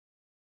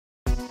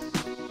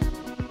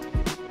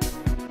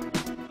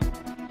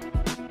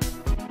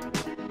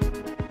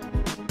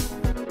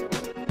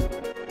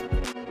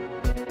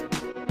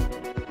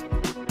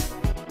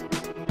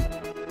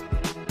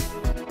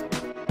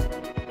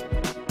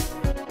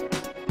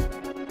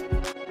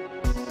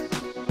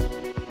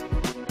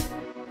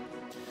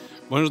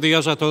Buenos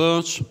días a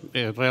todos.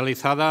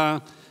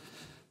 Realizada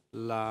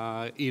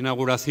la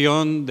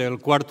inauguración del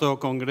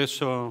cuarto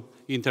Congreso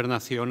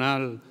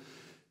Internacional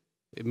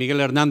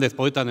Miguel Hernández,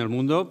 poeta en el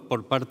mundo,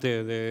 por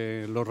parte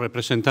de los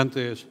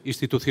representantes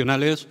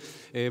institucionales,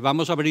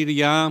 vamos a abrir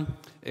ya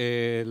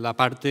la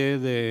parte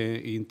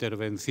de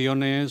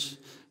intervenciones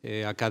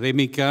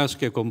académicas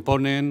que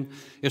componen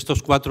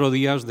estos 4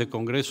 días de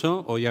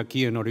congreso, hoy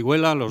aquí en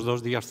Orihuela, los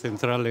 2 días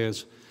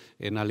centrales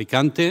en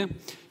Alicante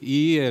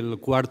y el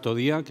cuarto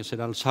día, que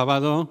será el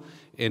sábado,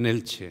 en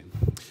Elche.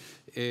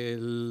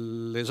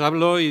 Les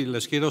hablo y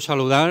les quiero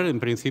saludar, en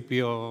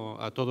principio,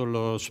 a todos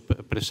los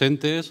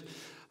presentes,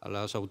 a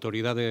las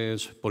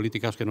autoridades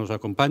políticas que nos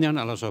acompañan,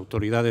 a las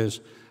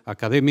autoridades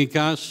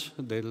académicas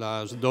de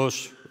las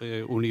 2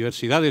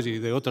 universidades y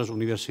de otras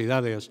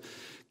universidades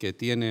que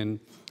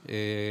tienen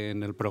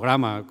en el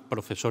programa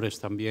profesores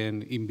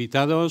también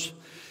invitados,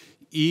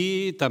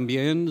 y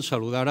también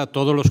saludar a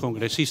todos los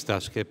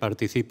congresistas que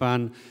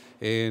participan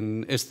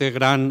en este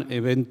gran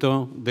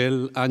evento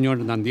del año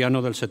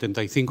hernandiano del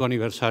 75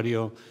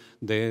 aniversario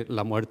de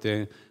la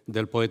muerte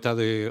del poeta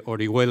de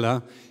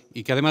Orihuela,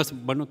 y que además,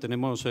 bueno,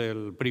 tenemos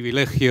el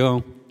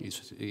privilegio,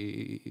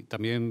 y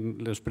también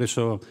le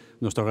expreso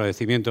nuestro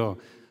agradecimiento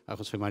a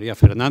José María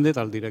Fernández,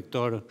 al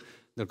director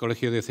del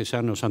Colegio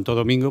Diocesano Santo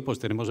Domingo, pues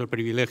tenemos el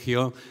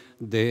privilegio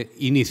de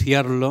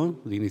iniciarlo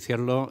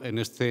en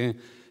este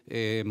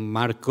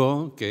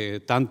marco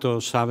que tanto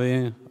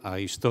sabe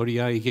a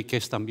historia y que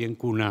es también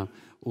cuna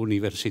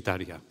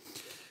universitaria.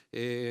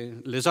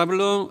 Les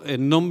hablo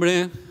en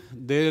nombre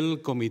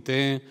del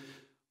comité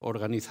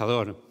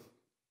organizador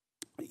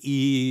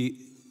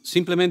y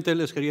simplemente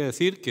les quería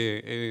decir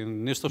que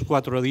en estos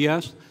 4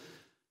 días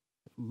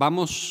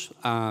vamos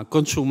a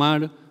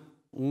consumar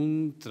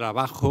un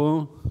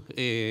trabajo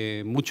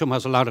mucho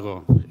más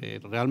largo.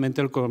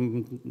 Realmente el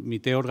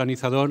comité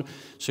organizador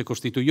se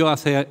constituyó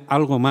hace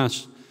algo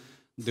más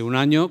de 1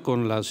 año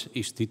con las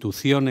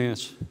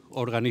instituciones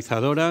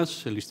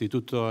organizadoras, el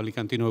Instituto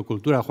Alicantino de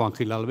Cultura Juan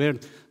Gil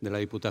Albert de la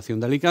Diputación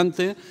de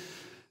Alicante,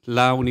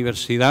 la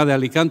Universidad de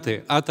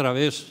Alicante a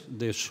través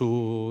de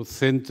su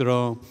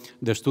Centro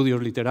de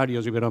Estudios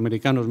Literarios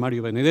Iberoamericanos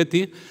Mario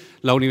Benedetti,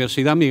 la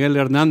Universidad Miguel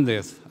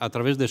Hernández a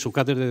través de su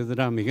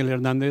cátedra Miguel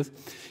Hernández,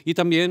 y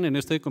también en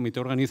este comité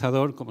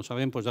organizador, como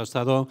saben, pues ha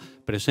estado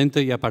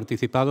presente y ha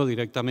participado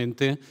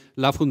directamente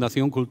la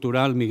Fundación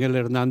Cultural Miguel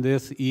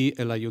Hernández y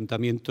el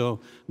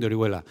Ayuntamiento de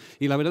Orihuela.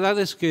 Y la verdad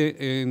es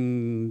que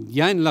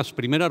ya en las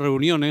primeras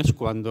reuniones,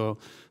 cuando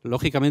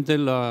lógicamente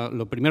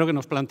lo primero que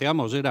nos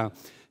planteamos era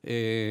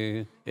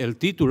el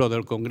título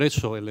del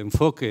Congreso, el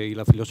enfoque y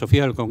la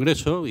filosofía del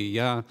Congreso, y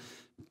ya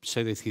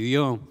se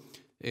decidió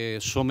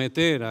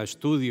someter a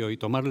estudio y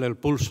tomarle el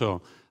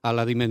pulso a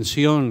la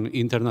dimensión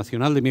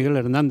internacional de Miguel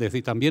Hernández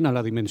y también a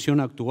la dimensión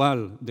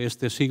actual de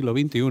este siglo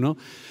XXI,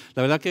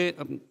 la verdad que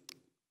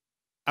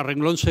a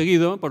renglón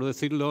seguido, por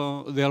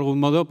decirlo de algún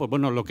modo, pues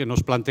bueno, lo que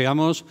nos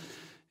planteamos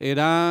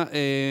era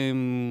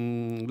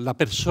la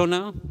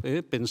persona,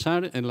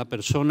 pensar en la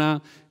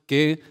persona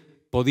que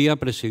podía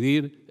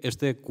presidir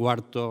este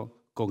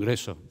cuarto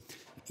congreso.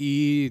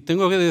 Y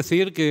tengo que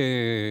decir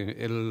que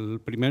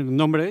el primer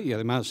nombre, y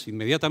además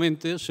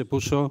inmediatamente se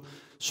puso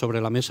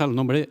sobre la mesa el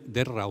nombre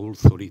de Raúl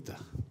Zurita.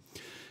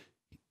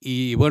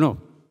 Y bueno,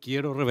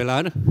 quiero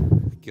revelar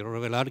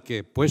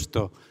que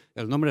puesto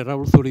el nombre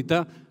Raúl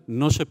Zurita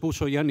no se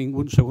puso ya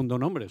ningún segundo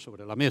nombre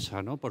sobre la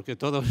mesa, ¿no? Porque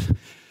todos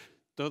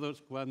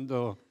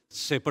cuando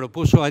se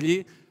propuso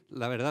allí,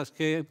 la verdad es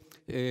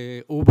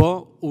que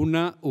hubo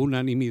una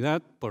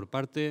unanimidad por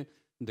parte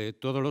de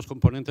todos los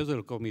componentes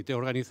del comité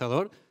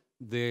organizador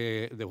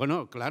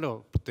bueno,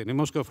 claro,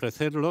 tenemos que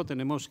ofrecerlo,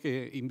 tenemos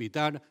que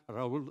invitar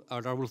a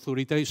Raúl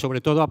Zurita y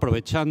sobre todo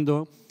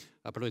aprovechando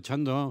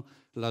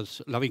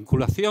la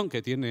vinculación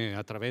que tiene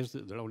a través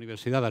de la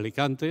Universidad de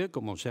Alicante,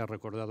 como se ha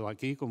recordado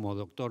aquí, como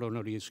doctor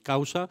honoris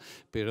causa,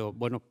 pero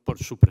bueno, por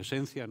su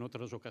presencia en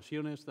otras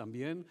ocasiones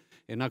también,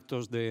 en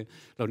actos de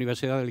la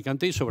Universidad de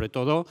Alicante y sobre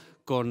todo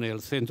con el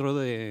Centro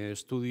de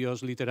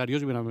Estudios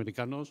Literarios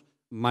Iberoamericanos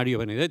Mario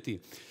Benedetti.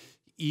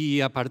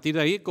 Y a partir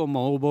de ahí,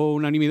 como hubo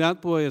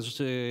unanimidad, pues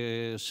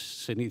se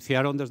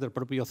iniciaron desde el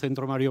propio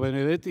Centro Mario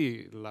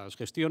Benedetti las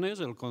gestiones,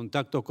 el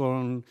contacto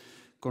con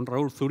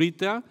Raúl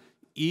Zurita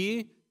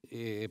y,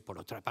 por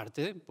otra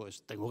parte,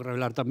 pues tengo que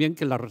revelar también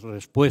que la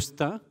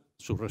respuesta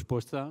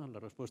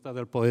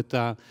del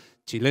poeta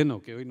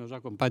chileno que hoy nos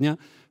acompaña,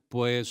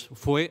 pues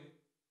fue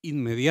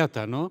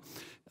inmediata, ¿no?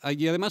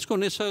 Y además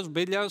con esas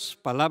bellas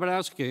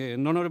palabras que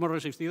no nos hemos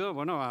resistido,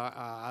 bueno,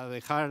 a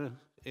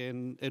dejar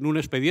en un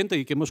expediente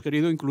y que hemos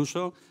querido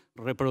incluso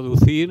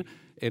reproducir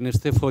en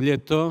este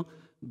folleto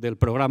del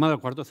programa del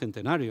cuarto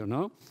centenario,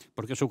 ¿no?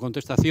 Porque su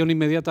contestación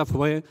inmediata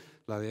fue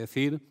la de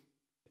decir: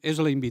 es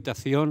la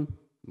invitación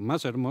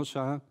más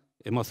hermosa,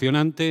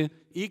 emocionante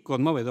y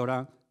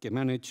conmovedora que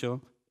me han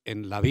hecho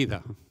en la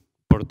vida.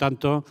 Por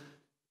tanto,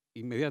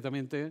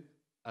 inmediatamente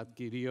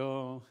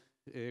adquirió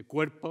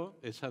cuerpo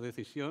esa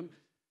decisión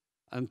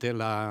ante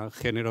la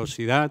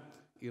generosidad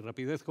y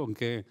rapidez con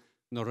que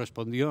nos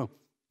respondió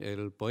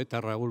el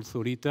poeta Raúl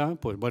Zurita,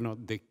 pues bueno,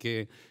 de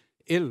que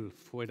él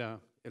fuera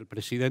el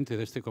presidente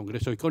de este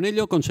congreso. Y con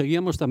ello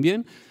conseguíamos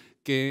también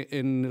que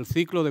en el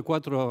ciclo de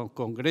 4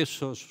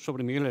 congresos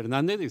sobre Miguel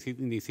Hernández,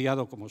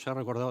 iniciado, como se ha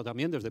recordado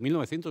también, desde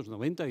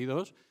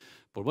 1992,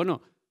 pues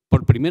bueno,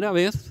 por primera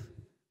vez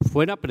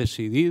fuera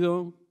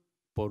presidido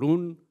por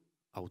un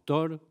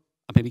autor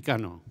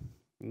americano.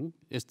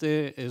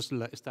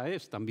 Esta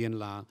es también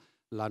la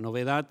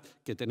novedad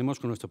que tenemos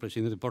con nuestro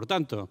presidente. Por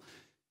tanto,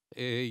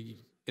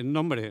 en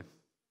nombre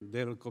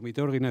del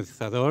comité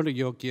organizador,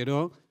 yo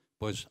quiero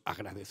pues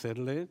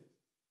agradecerle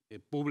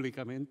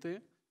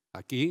públicamente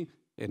aquí,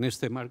 en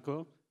este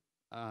marco,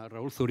 a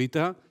Raúl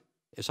Zurita,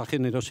 esa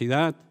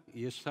generosidad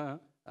y esa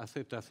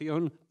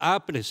aceptación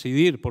a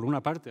presidir, por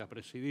una parte, a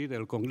presidir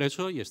el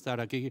Congreso y estar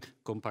aquí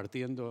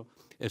compartiendo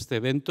este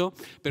evento,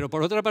 pero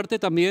por otra parte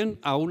también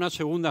a una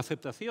segunda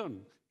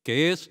aceptación,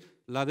 que es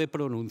la de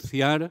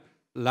pronunciar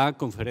la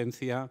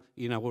conferencia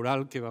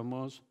inaugural que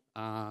vamos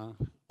a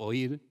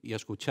oír y a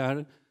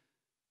escuchar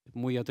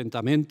muy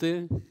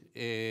atentamente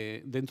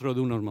dentro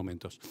de unos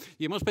momentos.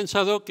 Y hemos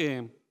pensado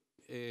que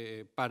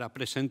para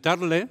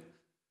presentarle,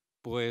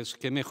 pues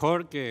qué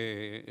mejor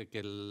que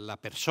la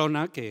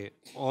persona que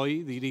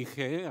hoy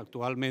dirige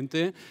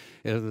actualmente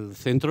el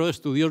Centro de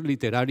Estudios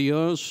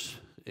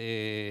Literarios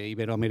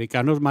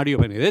Iberoamericanos Mario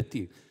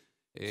Benedetti,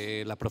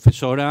 la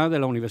profesora de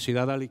la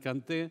Universidad de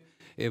Alicante,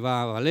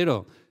 Eva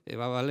Valero.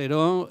 Eva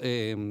Valero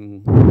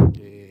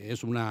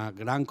es una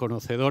gran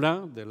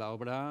conocedora de la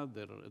obra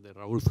de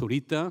Raúl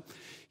Zurita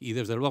y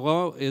desde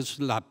luego es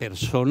la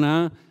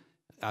persona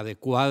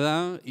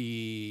adecuada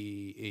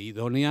e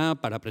idónea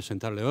para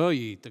presentarle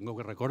hoy. Y tengo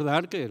que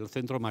recordar que el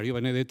Centro Mario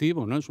Benedetti,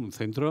 bueno, es un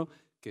centro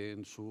que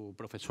en su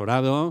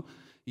profesorado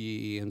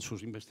y en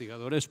sus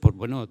investigadores, pues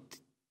bueno,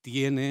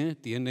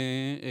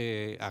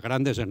 tiene a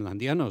grandes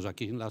hernandianos.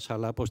 Aquí en la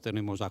sala pues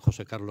tenemos a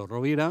José Carlos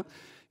Rovira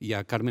y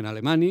a Carmen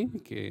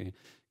Alemany,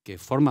 que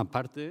forman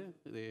parte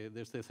de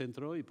este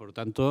centro y, por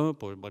tanto,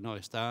 pues bueno,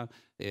 está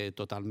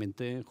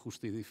totalmente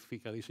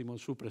justificadísimo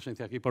su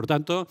presencia aquí. Por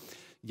tanto,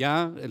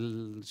 ya,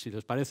 si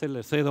les parece,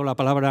 les cedo la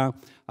palabra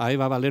a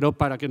Eva Valero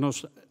para que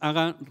nos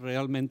haga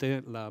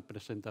realmente la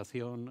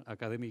presentación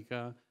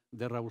académica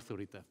de Raúl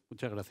Zurita.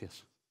 Muchas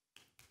gracias.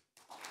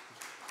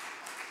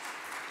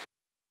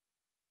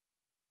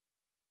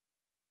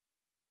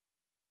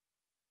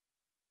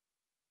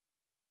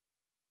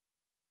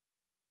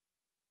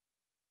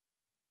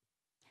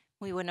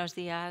 Muy buenos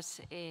días,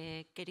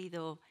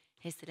 querido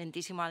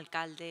excelentísimo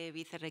alcalde,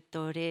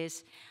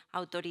 vicerrectores,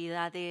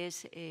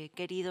 autoridades,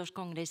 queridos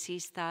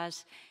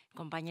congresistas,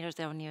 compañeros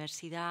de la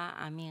universidad,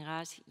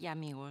 amigas y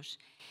amigos.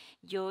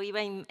 Yo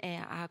iba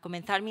a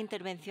comenzar mi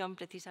intervención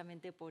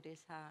precisamente por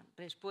esa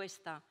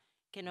respuesta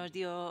que nos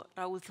dio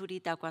Raúl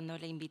Zurita cuando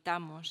le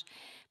invitamos,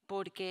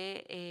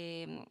 porque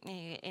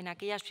en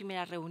aquellas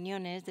primeras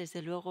reuniones,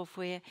 desde luego,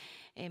 fue,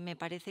 me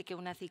parece que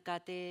un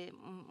acicate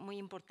muy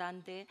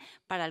importante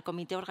para el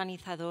comité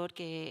organizador,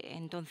 que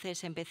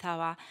entonces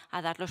empezaba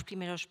a dar los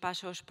primeros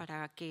pasos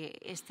para que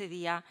este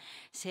día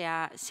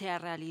sea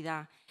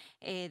realidad.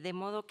 De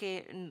modo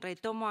que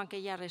retomo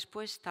aquella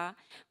respuesta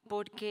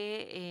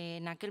porque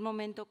en aquel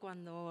momento,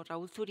 cuando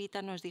Raúl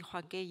Zurita nos dijo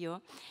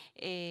aquello,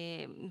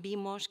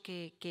 vimos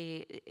que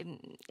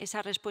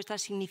esa respuesta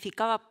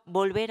significaba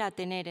volver a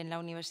tener en la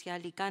Universidad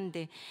de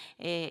Alicante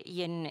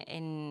y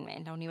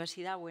en la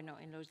universidad, bueno,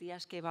 en los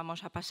días que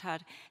vamos a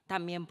pasar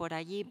también por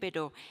allí,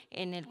 pero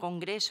en el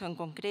Congreso en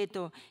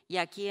concreto y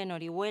aquí en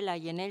Orihuela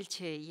y en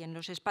Elche y en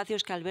los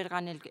espacios que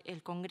albergan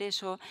el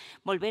Congreso,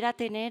 volver a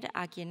tener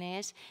a quien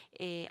es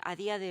a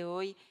día de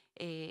hoy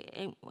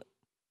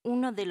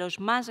uno de los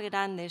más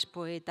grandes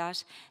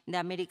poetas de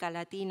América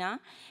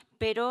Latina,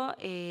 pero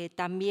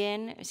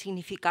también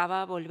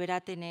significaba volver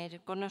a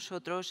tener con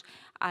nosotros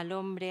al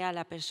hombre, a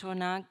la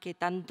persona que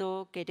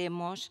tanto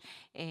queremos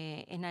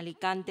en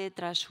Alicante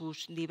tras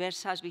sus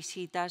diversas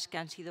visitas, que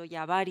han sido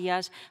ya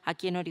varias.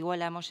 Aquí en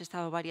Orihuela hemos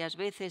estado varias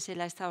veces,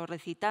 él ha estado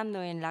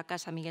recitando en la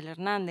Casa Miguel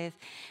Hernández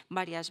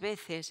varias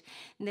veces,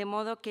 de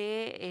modo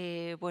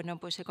que bueno,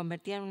 pues se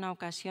convertía en una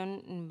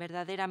ocasión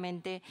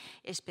verdaderamente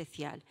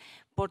especial.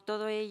 Por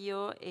todo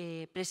ello,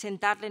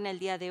 presentarle en el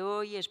día de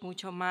hoy es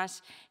mucho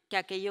más que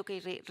aquello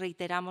que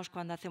reiteramos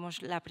cuando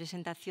hacemos la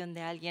presentación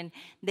de alguien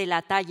de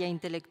la talla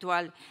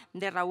intelectual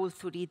de Raúl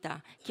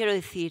Zurita. Quiero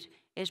decir,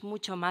 es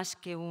mucho más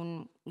que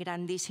un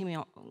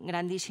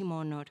grandísimo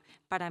honor.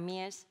 Para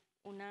mí es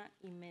una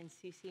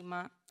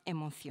inmensísima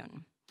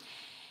emoción.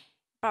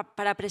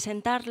 Para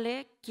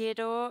presentarle,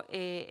 quiero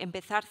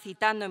empezar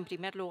citando en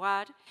primer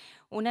lugar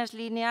unas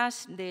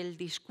líneas del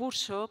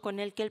discurso con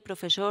el que el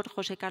profesor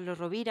José Carlos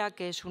Rovira,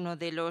 que es uno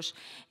de los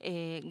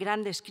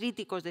grandes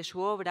críticos de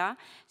su obra,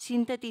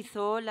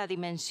 sintetizó la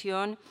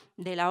dimensión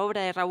de la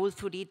obra de Raúl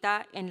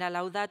Zurita en la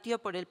laudatio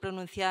por él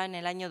pronunciada en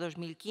el año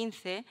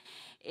 2015,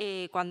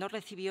 cuando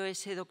recibió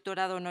ese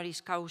doctorado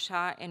honoris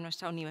causa en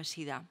nuestra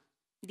universidad.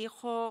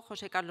 Dijo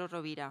José Carlos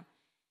Rovira: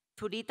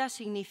 Zurita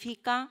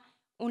significa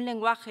un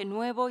lenguaje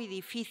nuevo y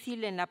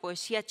difícil en la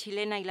poesía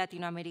chilena y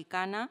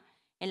latinoamericana,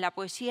 en la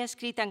poesía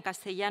escrita en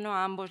castellano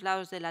a ambos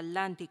lados del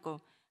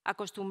Atlántico,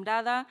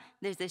 acostumbrada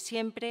desde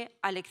siempre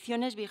a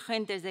lecciones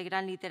vigentes de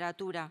gran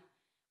literatura.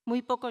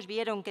 Muy pocos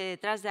vieron que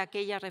detrás de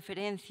aquellas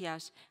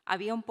referencias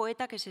había un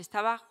poeta que se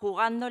estaba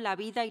jugando la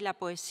vida y la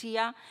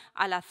poesía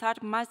al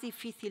azar más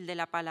difícil de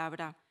la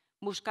palabra,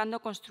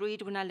 buscando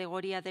construir una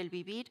alegoría del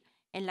vivir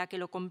en la que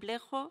lo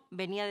complejo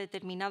venía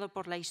determinado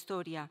por la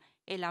historia,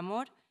 el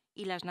amor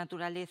y las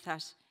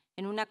naturalezas,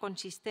 en una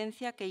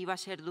consistencia que iba a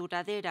ser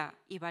duradera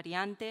y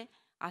variante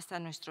hasta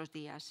nuestros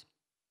días.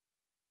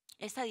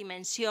 Esta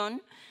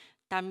dimensión,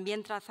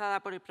 también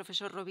trazada por el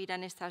profesor Rovira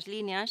en estas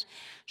líneas,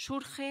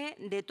 surge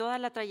de toda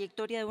la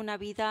trayectoria de una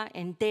vida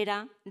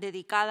entera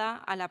dedicada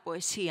a la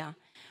poesía,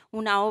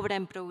 una obra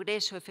en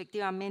progreso,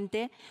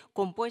 efectivamente,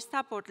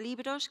 compuesta por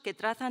libros que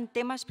trazan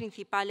temas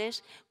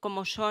principales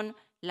como son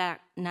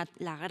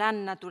la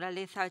gran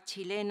naturaleza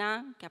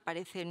chilena, que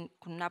aparece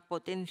con una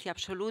potencia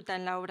absoluta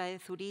en la obra de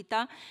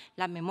Zurita,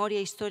 la memoria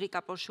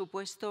histórica, por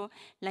supuesto,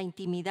 la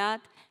intimidad,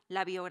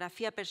 la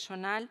biografía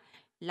personal,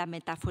 la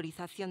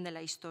metaforización de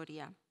la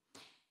historia.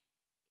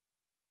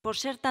 Por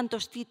ser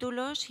tantos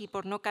títulos y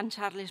por no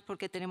cansarles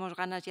porque tenemos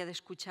ganas ya de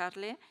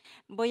escucharle,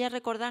 voy a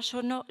recordar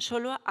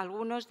solo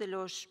algunos de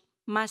los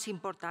más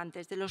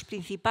importantes, de los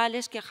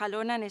principales que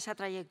jalonan esa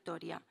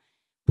trayectoria.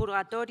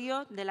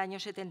 Purgatorio, del año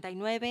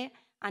 79,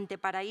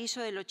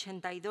 Anteparaíso, del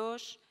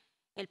 82,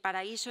 El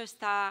paraíso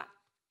está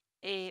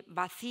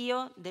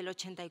vacío, del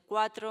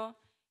 84,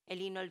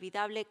 el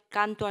inolvidable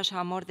Canto a su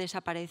amor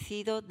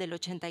desaparecido, del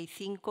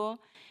 85,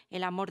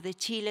 El amor de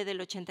Chile,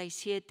 del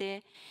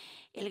 87,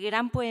 el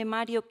gran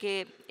poemario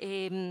que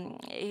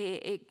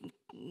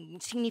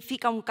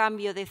significa un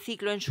cambio de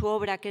ciclo en su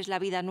obra, que es La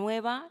vida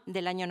nueva,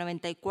 del año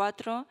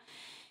 94,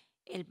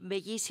 el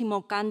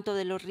bellísimo Canto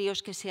de los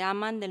ríos que se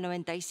aman, del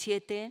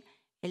 97,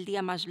 El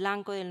día más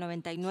blanco, del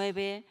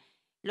 99,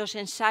 los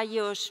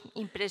ensayos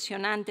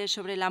impresionantes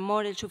sobre el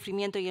amor, el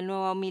sufrimiento y el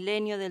nuevo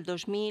milenio, del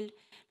 2000,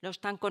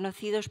 los tan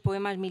conocidos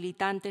poemas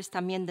militantes,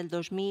 también del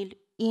 2000,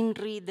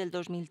 INRI, del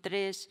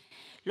 2003,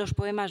 los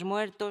poemas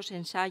muertos,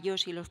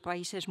 ensayos y los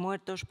países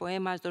muertos,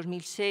 poemas,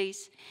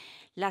 2006,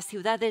 Las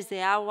ciudades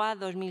de agua,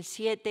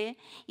 2007,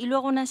 y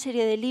luego una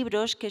serie de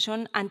libros que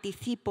son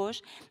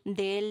anticipos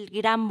del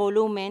gran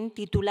volumen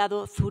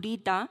titulado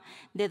Zurita,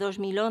 de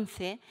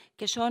 2011,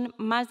 que son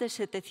más de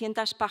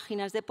 700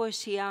 páginas de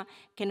poesía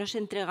que nos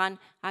entregan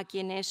a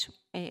quien es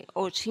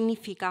o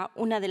significa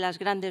una de las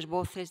grandes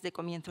voces de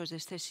comienzos de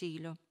este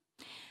siglo.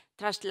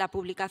 Tras la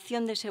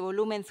publicación de ese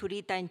volumen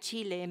Zurita en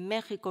Chile, en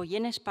México y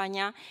en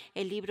España,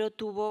 el libro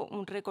tuvo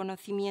un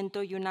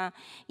reconocimiento y una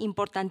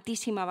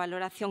importantísima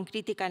valoración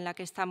crítica en la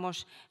que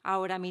estamos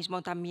ahora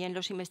mismo también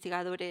los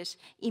investigadores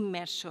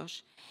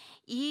inmersos.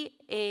 Y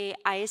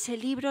a ese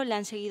libro le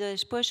han seguido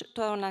después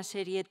toda una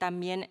serie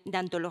también de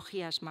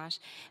antologías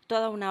más,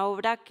 toda una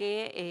obra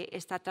que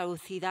está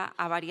traducida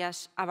a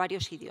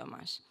varios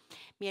idiomas.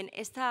 Bien,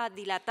 esta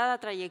dilatada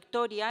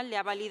trayectoria le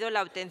ha valido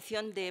la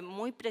obtención de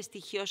muy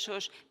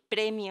prestigiosos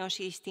premios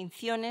y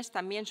distinciones,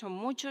 también son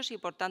muchos y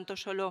por tanto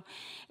solo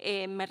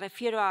me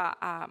refiero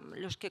a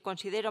los que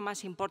considero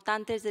más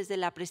importantes, desde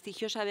la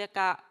prestigiosa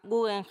beca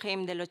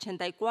Guggenheim del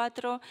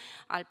 84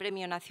 al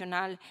Premio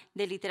Nacional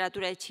de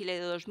Literatura de Chile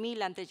de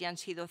 2000, antes ya han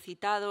sido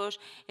citados,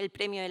 el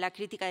Premio de la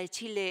Crítica de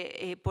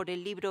Chile por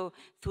el libro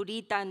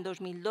Zurita en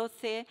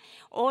 2012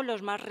 o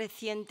los más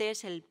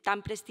recientes, el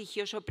tan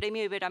prestigioso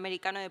Premio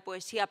Iberoamericano de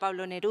Poesía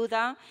Pablo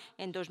Neruda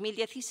en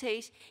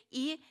 2016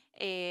 y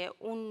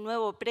un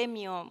nuevo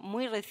premio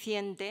muy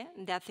reciente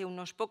de hace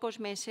unos pocos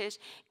meses,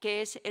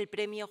 que es el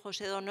Premio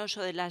José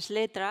Donoso de las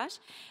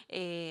Letras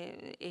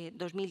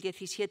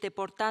 2017,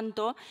 por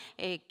tanto,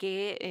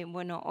 que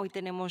bueno, hoy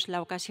tenemos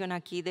la ocasión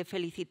aquí de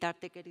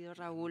felicitarte, querido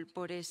Raúl,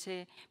 por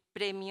ese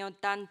premio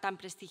tan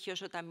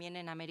prestigioso también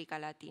en América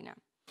Latina.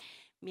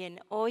 Bien,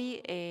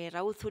 hoy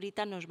Raúl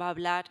Zurita nos va a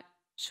hablar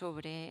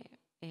sobre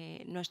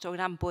nuestro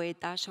gran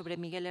poeta, sobre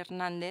Miguel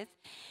Hernández,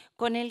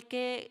 con el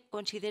que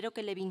considero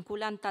que le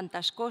vinculan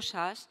tantas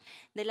cosas,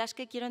 de las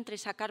que quiero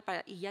entresacar,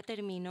 y ya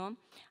termino,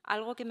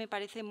 algo que me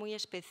parece muy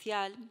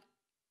especial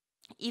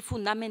y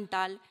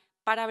fundamental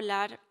para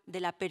hablar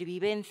de la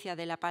pervivencia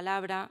de la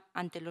palabra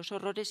ante los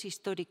horrores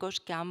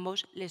históricos que a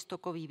ambos les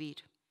tocó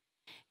vivir.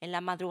 En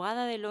la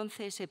madrugada del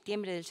 11 de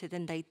septiembre del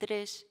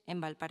 73, en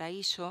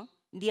Valparaíso,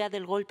 día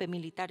del golpe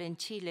militar en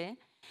Chile,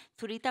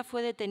 Zurita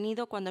fue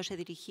detenido cuando se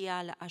dirigía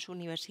a su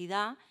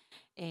universidad,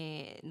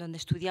 donde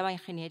estudiaba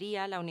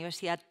ingeniería, la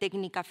Universidad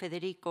Técnica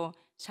Federico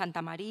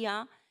Santa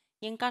María,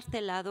 y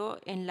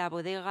encarcelado en la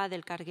bodega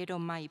del carguero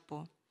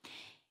Maipo.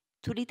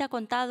 Zurita ha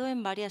contado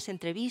en varias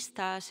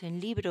entrevistas, en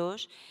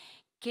libros,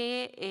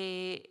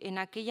 que en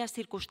aquellas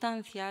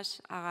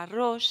circunstancias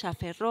se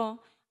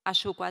aferró a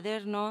su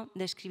cuaderno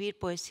de escribir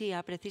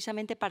poesía,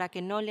 precisamente para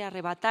que no le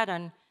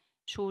arrebataran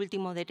su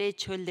último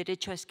derecho, el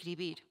derecho a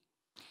escribir.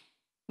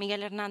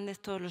 Miguel Hernández,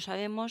 todos lo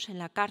sabemos, en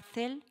la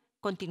cárcel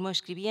continuó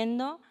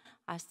escribiendo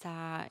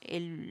hasta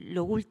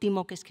lo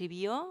último que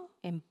escribió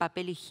en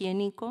papel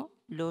higiénico,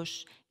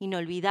 los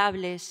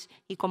inolvidables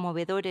y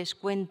conmovedores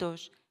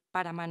cuentos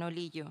para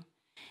Manolillo.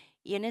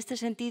 Y en este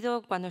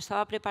sentido, cuando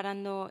estaba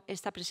preparando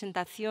esta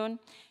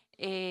presentación,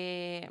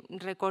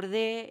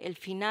 recordé el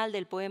final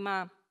del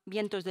poema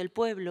Vientos del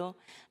Pueblo,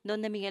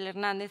 donde Miguel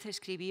Hernández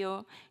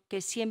escribió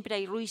que siempre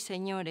hay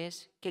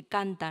ruiseñores que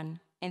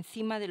cantan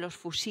encima de los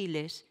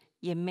fusiles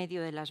y en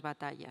medio de las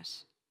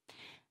batallas.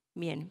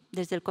 Bien,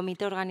 desde el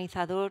comité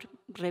organizador,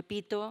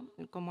 repito,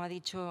 como ha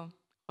dicho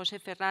José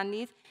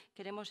Fernández,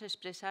 queremos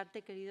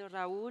expresarte, querido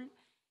Raúl,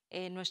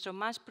 nuestro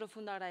más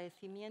profundo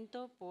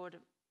agradecimiento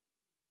por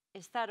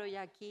estar hoy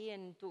aquí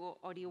en tu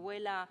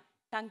Orihuela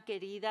tan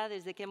querida.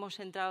 Desde que hemos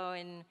entrado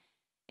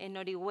en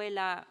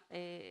Orihuela,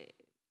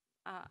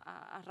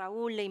 a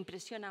Raúl le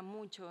impresiona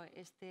mucho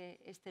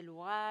este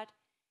lugar,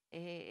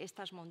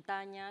 estas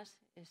montañas,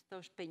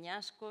 estos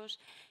peñascos,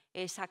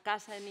 esa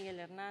casa de Miguel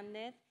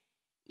Hernández.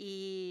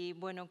 Y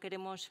bueno,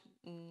 queremos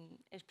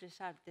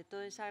expresarte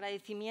todo ese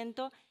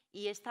agradecimiento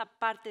y esta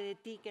parte de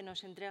ti que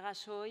nos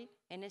entregas hoy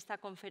en esta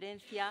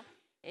conferencia,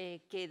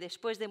 que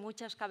después de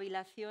muchas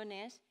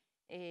cavilaciones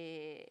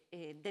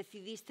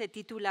decidiste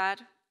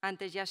titular,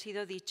 antes ya ha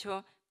sido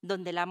dicho,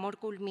 Donde el amor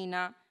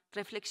culmina,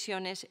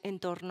 reflexiones en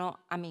torno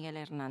a Miguel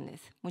Hernández.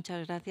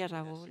 Muchas gracias,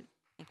 Raúl.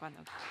 Y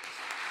cuando...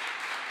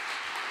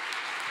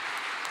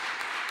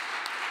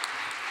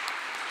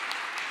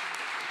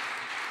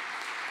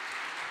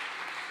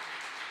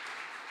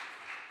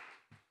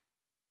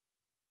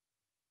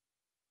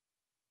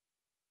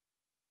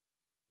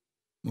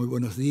 Muy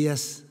buenos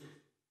días.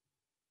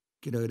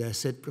 Quiero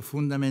agradecer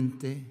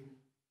profundamente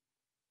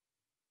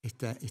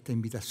esta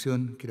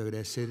invitación. Quiero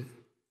agradecer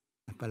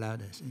las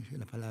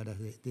palabras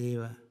de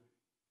Eva.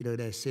 Quiero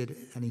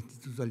agradecer al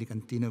Instituto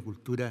Alicantino de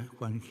Cultura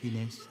Juan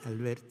Ginés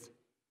Albert,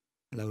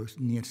 a la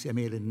Universidad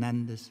Miguel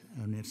Hernández, a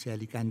la Universidad de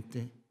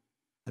Alicante,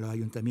 a los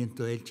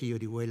ayuntamientos de Elche y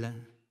Orihuela,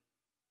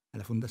 a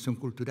la Fundación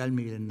Cultural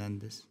Miguel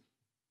Hernández,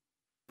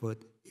 por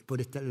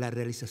la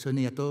realización,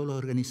 y a todos los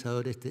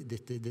organizadores de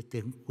este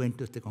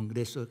encuentro, de este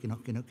congreso que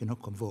nos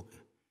convoca.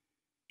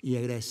 Y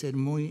agradecer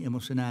muy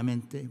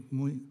emocionadamente,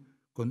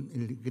 con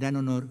el gran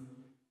honor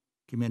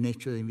que me han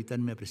hecho de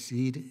invitarme a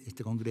presidir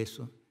este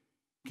congreso,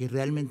 que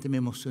realmente me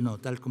emocionó,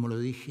 tal como lo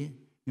dije,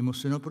 me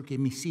emocionó porque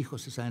mis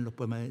hijos se saben los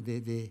poemas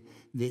de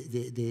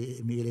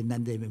Miguel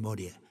Hernández de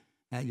memoria.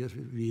 Ellos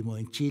vivimos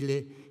en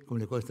Chile, como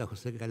le consta a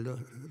José Carlos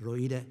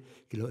Rovira,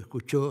 que lo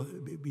escuchó,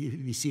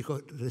 mis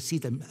hijos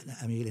recitan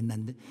a Miguel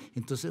Hernández.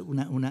 Entonces,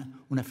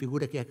 una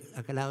figura que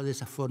ha calado de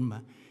esa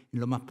forma en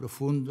lo más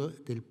profundo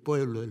del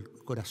pueblo, del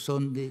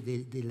corazón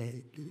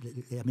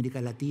de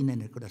América Latina,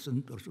 en el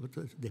corazón, por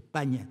supuesto, de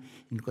España,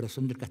 en el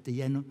corazón del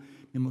castellano,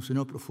 me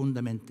emocionó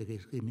profundamente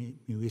que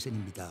me hubiesen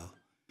invitado.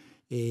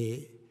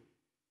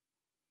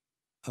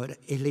 Ahora,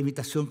 es la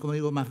invitación, como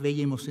digo, más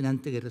bella y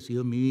emocionante que he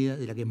recibido en mi vida,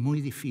 de la que es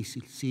muy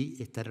difícil, sí,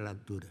 estar a la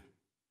altura.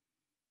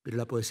 Pero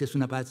la poesía es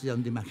una patria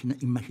donde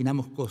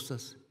imaginamos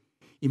cosas,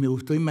 y me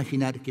gustó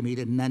imaginar que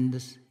Miguel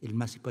Hernández, el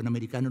más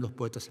hispanoamericano de los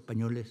poetas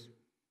españoles,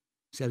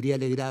 se habría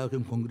alegrado que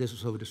un congreso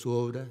sobre su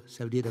obra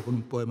se abriera con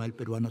un poema del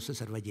peruano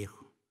César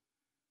Vallejo.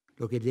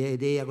 Lo que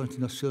leeré a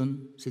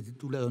continuación se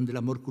titula Donde el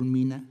amor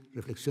culmina,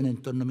 reflexiona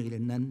en torno a Miguel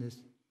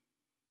Hernández,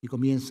 y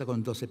comienza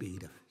con 2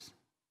 epígrafes.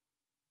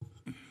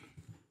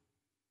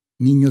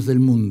 Niños del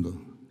mundo,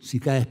 si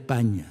cae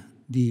España,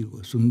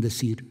 digo, es un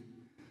decir,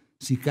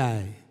 si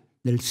cae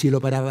del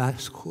cielo para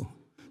abajo,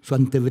 su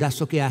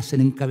antebrazo que hacen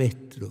en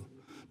cabestro,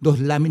 2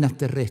 láminas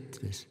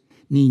terrestres,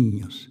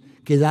 niños,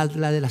 que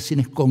dadla de las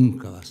sienes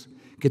cóncavas,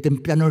 que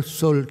temprano el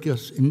sol que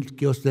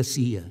os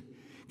decía,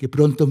 que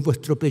pronto en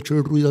vuestro pecho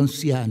el ruido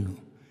anciano,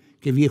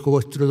 que viejo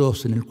vuestro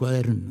 2 en el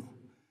cuaderno.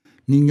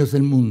 Niños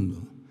del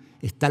mundo,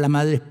 está la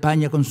madre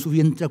España con su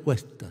vientre a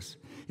cuestas,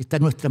 está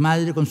nuestra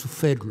madre con sus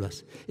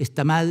férulas,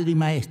 está madre y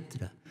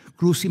maestra,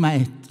 cruz y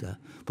maestra,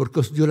 porque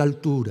os dio la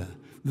altura,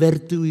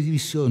 vértigo y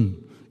división,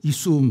 y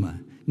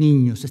suma,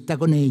 niños, está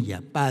con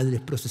ella,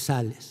 padres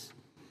procesales.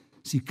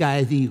 Si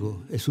cae,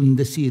 digo, es un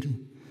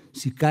decir,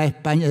 si cae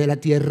España de la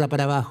tierra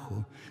para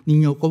abajo,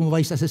 niño, ¿cómo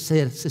vais a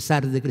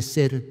cesar de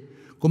crecer?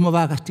 ¿Cómo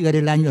va a castigar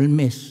el año el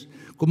mes?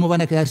 ¿Cómo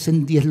van a quedarse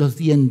en 10 los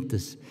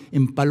dientes,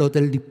 en palota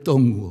el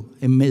diptongo,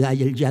 en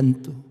medalla el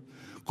llanto?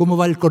 ¿Cómo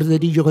va el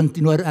corderillo a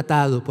continuar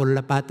atado por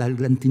la pata al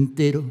gran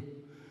tintero?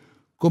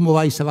 ¿Cómo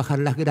vais a bajar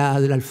las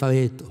gradas del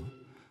alfabeto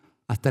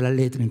hasta la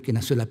letra en que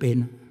nació la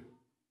pena?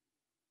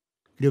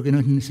 Creo que no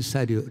es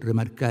necesario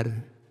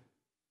remarcar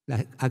la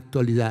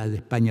actualidad de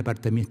España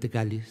parte de mí este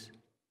cáliz.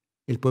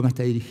 El poema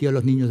está dirigido a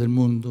los niños del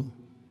mundo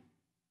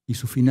y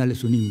su final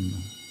es un himno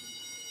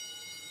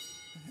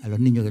a los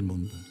niños del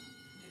mundo.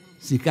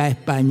 Si cae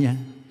España,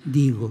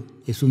 digo,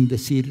 es un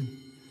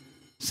decir,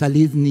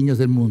 salid niños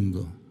del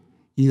mundo,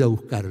 id a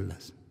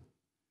buscarlas.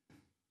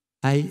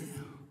 Hay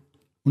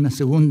una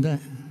segunda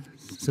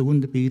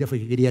epígrafe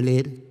que quería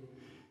leer,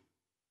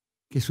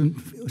 que es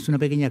una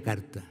pequeña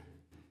carta,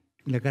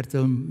 la carta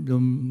de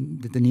un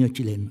detenido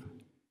chileno.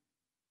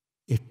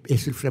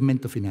 Es el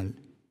fragmento final.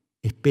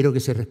 Espero que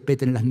se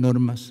respeten las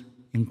normas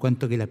en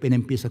cuanto a que la pena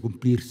empieza a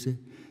cumplirse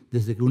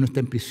desde que uno está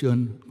en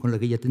prisión, con la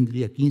que ya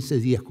tendría 15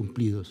 días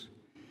cumplidos.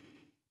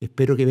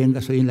 Espero que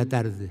vengas hoy en la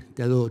tarde,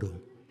 te adoro,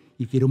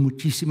 y quiero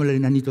muchísimo al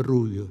enanito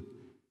rubio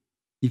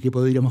y que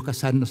podríamos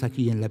casarnos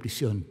aquí en la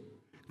prisión.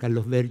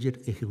 Carlos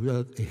Berger,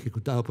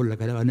 ejecutado por la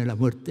caravana de la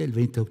muerte el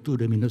 20 de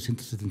octubre de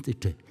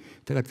 1973.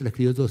 Esta carta la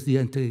escribió 2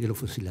 días antes de que lo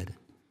fusilaran.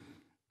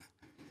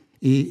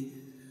 Y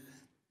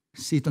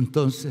cito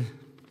entonces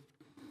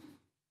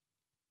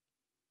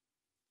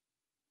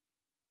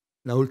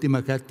la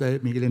última carta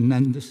de Miguel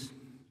Hernández.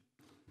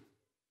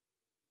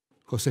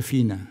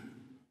 Josefina,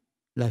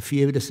 la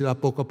fiebre se va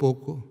poco a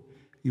poco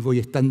y voy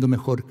estando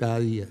mejor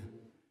cada día.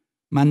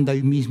 Manda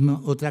hoy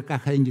mismo otra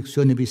caja de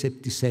inyecciones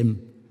Bisepticem.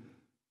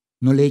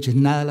 No le eches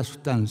nada a la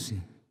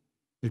sustancia.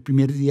 El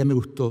primer día me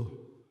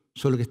gustó,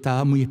 solo que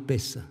estaba muy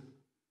espesa.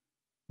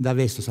 Da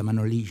besos a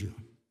Manolillo.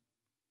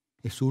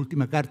 Es su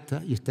última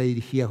carta y está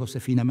dirigida a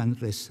Josefina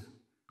Manresa,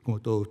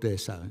 como todos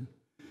ustedes saben.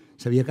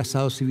 Se había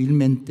casado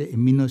civilmente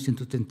en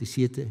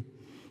 1937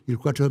 y el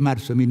 4 de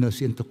marzo de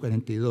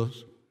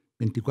 1942,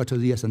 24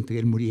 días antes de que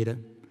él muriera,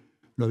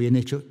 lo habían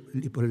hecho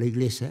por la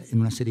iglesia en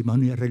una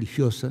ceremonia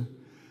religiosa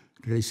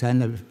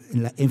realizada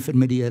en la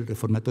enfermería del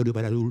reformatorio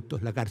para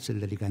adultos, la cárcel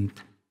de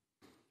Alicante,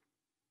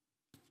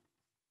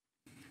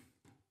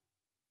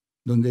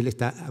 donde él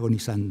está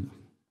agonizando.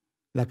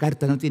 La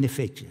carta no tiene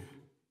fecha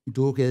y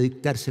tuvo que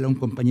dictársela a un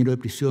compañero de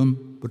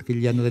prisión porque él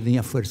ya no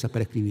tenía fuerzas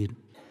para escribir.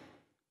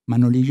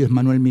 Manolillo es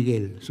Manuel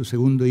Miguel, su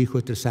segundo hijo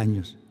de 3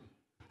 años.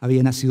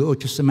 Había nacido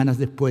 8 semanas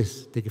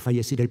después de que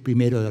falleciera el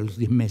primero a los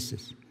 10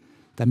 meses.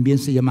 También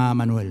se llamaba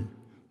Manuel,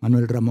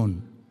 Manuel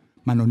Ramón.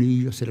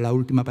 Manolillo será la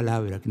última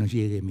palabra que nos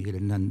llegue, Miguel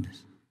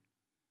Hernández.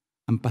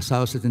 Han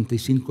pasado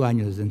 75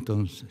 años desde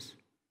entonces,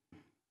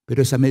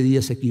 pero esa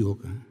medida se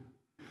equivoca.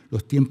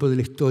 Los tiempos de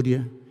la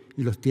historia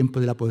y los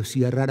tiempos de la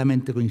poesía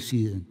raramente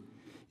coinciden,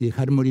 y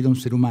dejar morir a un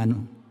ser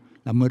humano,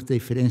 la muerte a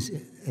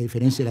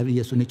diferencia de la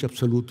vida, es un hecho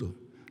absoluto,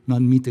 no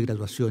admite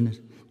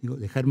graduaciones.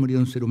 Dejar morir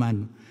a un ser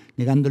humano,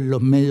 negándole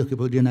los medios que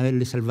podrían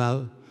haberle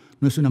salvado,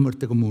 no es una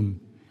muerte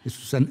común,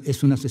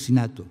 es un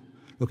asesinato,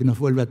 lo que nos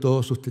vuelve a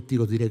todos sus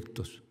testigos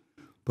directos.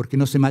 Porque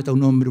no se mata a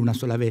un hombre una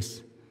sola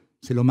vez,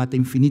 se lo mata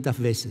infinitas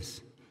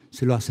veces,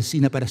 se lo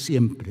asesina para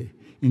siempre,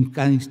 en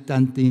cada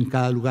instante y en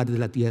cada lugar de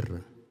la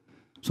tierra.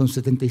 Son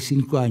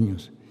 75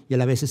 años y a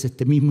la vez es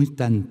este mismo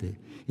instante,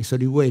 es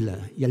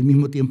Orihuela y al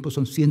mismo tiempo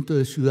son cientos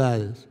de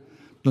ciudades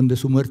donde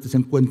su muerte se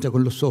encuentra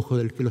con los ojos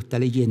del que lo está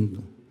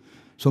leyendo.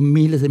 Son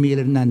miles de Miguel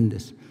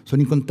Hernández, son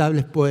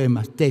incontables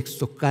poemas,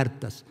 textos,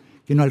 cartas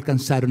que no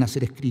alcanzaron a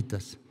ser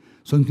escritas.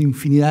 Son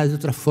infinidad de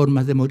otras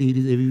formas de morir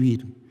y de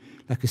vivir,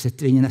 las que se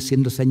estreñan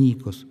haciéndose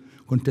añicos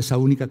contra esa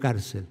única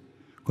cárcel,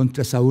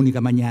 contra esa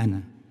única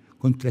mañana,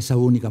 contra esa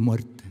única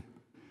muerte.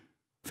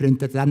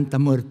 Frente a tanta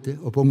muerte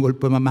opongo el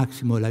poema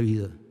máximo de la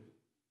vida.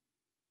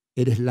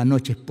 Eres la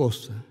noche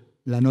esposa,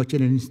 la noche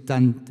en el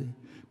instante,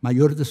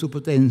 mayor de su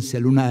potencia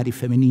lunar y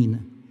femenina.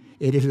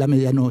 Eres la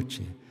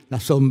medianoche, la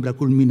sombra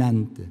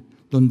culminante,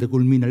 donde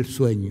culmina el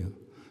sueño,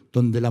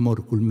 donde el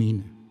amor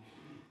culmina.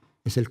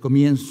 Es el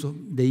comienzo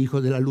de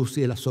Hijos de la Luz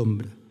y de la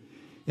Sombra,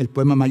 el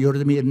poema mayor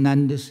de Miguel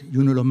Hernández y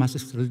uno de los más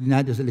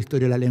extraordinarios de la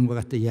historia de la lengua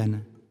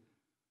castellana.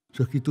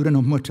 Su escritura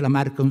nos muestra la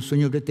marca de un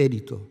sueño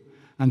pretérito,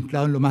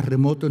 anclado en lo más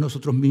remoto de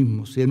nosotros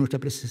mismos y de nuestra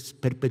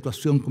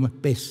perpetuación como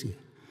especie,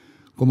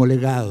 como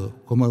legado,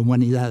 como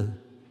humanidad.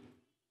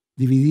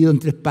 Dividido en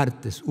 3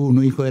 partes,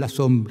 1, Hijo de la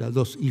Sombra,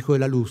 2, Hijo de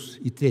la Luz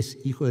y 3,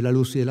 Hijo de la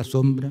Luz y de la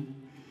Sombra,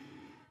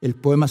 el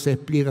poema se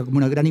despliega como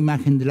una gran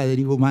imagen de la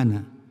deriva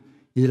humana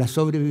y de la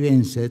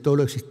sobrevivencia de todo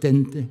lo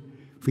existente,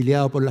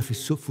 filiado por la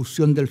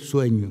fusión del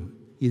sueño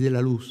y de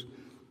la luz,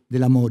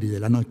 del amor y de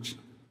la noche.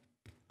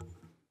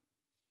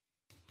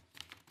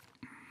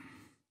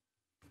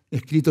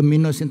 Escrito en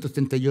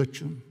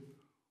 1938,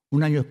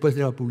 un año después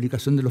de la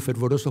publicación de los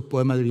fervorosos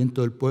poemas de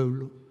Viento del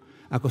Pueblo,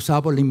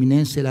 acosado por la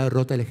inminencia de la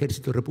derrota del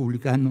ejército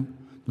republicano,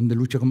 donde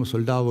lucha como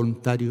soldado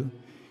voluntario,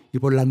 y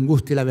por la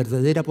angustia y la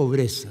verdadera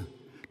pobreza,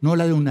 no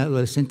la de un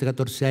adolescente de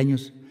 14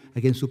 años a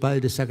quien su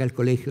padre saca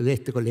de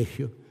este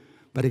colegio,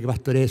 para que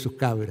pastoree sus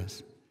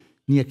cabras,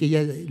 ni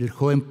aquella del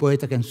joven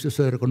poeta que,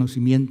 ansioso de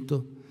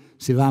reconocimiento,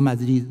 se va a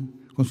Madrid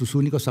con sus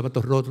únicos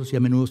zapatos rotos y a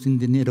menudo sin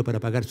dinero para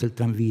pagarse el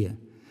tranvía,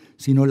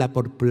 sino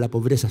por la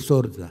pobreza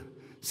sorda,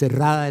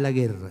 cerrada de la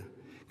guerra,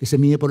 que se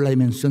mide por la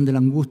dimensión de la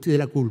angustia y de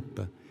la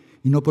culpa,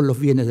 y no por los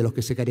bienes de los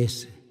que se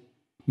carece.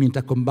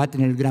 Mientras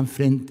combaten en el gran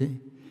frente,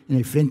 en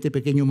el frente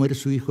pequeño muere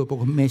su hijo de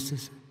pocos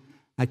meses,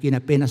 a quien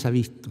apenas ha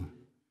visto.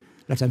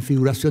 La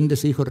transfiguración de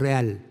ese hijo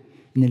real,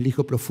 en el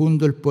hijo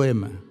profundo del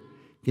poema,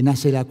 que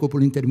nace de la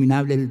cúpula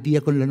interminable del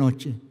día con la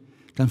noche,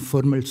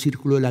 transforma el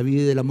círculo de la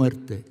vida y de la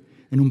muerte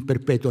en un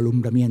perpetuo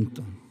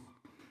alumbramiento.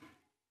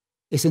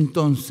 Es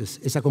entonces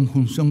esa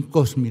conjunción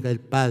cósmica del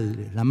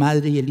Padre, la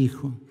Madre y el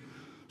Hijo,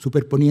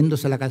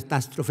 superponiéndose a la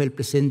catástrofe del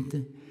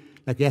presente,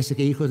 la que hace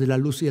que Hijos de la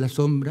Luz y de la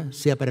Sombra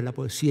sea para la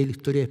poesía y la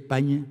historia de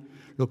España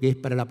lo que es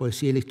para la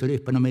poesía y la historia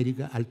de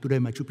Hispanoamérica a altura de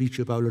Machu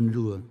Picchu y Pablo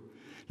Neruda,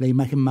 la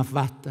imagen más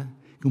vasta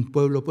que un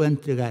pueblo pueda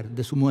entregar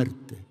de su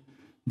muerte,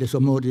 de su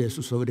amor y de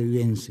su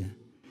sobrevivencia.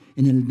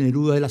 En el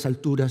Neruda de las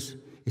alturas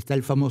está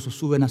el famoso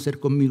 «Sube a nacer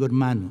conmigo,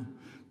 hermano,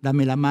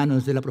 dame la mano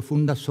desde la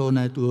profunda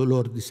zona de tu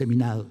dolor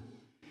diseminado».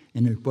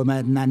 En el poema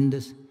de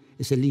Hernández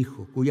es el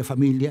hijo, cuya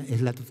familia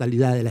es la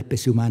totalidad de la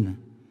especie humana.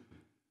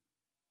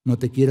 No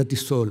te quiero a ti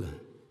sola,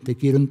 te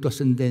quiero en tu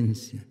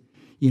ascendencia,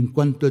 y en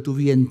cuanto de tu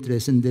vientre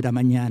descenderá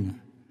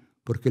mañana,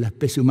 porque la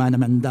especie humana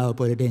me han dado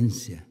por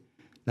herencia,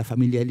 la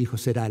familia del hijo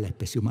será la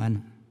especie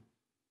humana.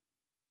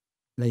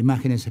 La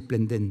imagen es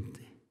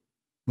esplendente,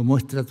 lo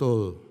muestra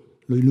todo,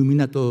 lo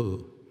ilumina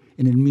todo,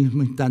 en el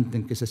mismo instante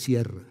en que se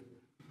cierra.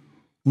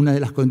 Una de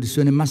las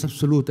condiciones más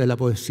absolutas de la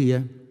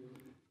poesía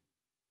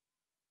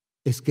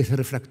es que es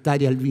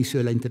refractaria al vicio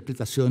de la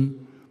interpretación,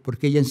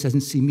 porque ella es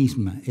en sí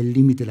misma el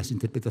límite de las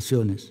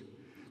interpretaciones.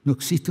 No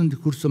existe un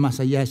discurso más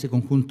allá de ese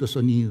conjunto de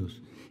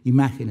sonidos,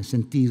 imágenes,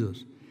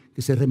 sentidos,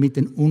 que se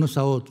remiten unos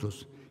a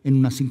otros en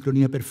una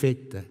sincronía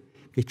perfecta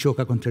que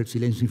choca contra el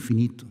silencio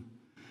infinito.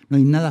 No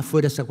hay nada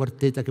fuera de esa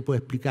cuarteta que pueda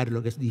explicar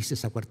lo que dice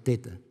esa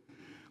cuarteta.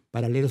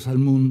 Paralelos al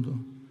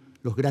mundo,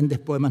 los grandes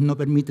poemas no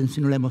permiten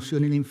sino la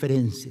emoción y la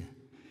inferencia,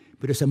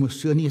 pero esa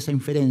emoción y esa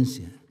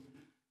inferencia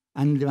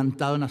han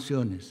levantado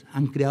naciones,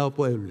 han creado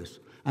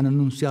pueblos, han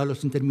anunciado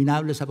los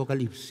interminables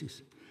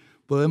apocalipsis.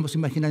 Podemos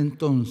imaginar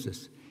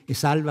entonces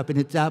esa alba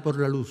penetrada por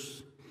la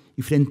luz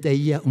y frente a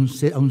ella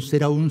a un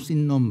ser aún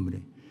sin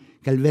nombre,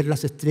 que al ver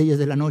las estrellas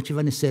de la noche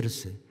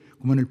vanecerse,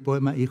 como en el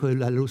poema Hijo de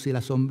la luz y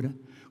la sombra,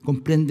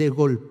 comprende de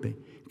golpe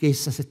que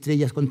esas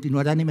estrellas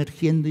continuarán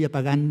emergiendo y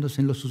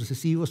apagándose en los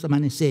sucesivos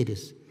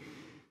amaneceres,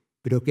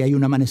 pero que hay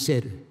un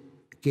amanecer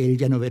que él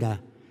ya no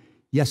verá,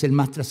 y hace el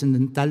más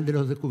trascendental de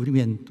los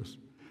descubrimientos,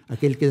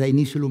 aquel que da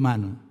inicio al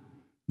humano,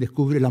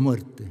 descubre la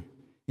muerte,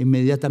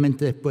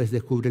 inmediatamente después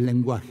descubre el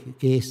lenguaje,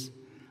 que es,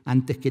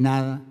 antes que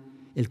nada,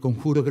 el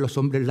conjuro que los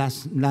hombres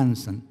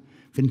lanzan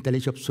frente al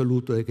hecho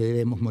absoluto de que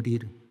debemos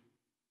morir.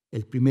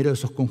 El primero de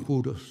esos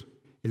conjuros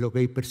es lo que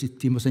hoy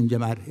persistimos en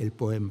llamar el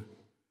poema.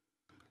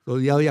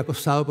 Rodeado y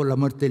acosado por la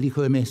muerte del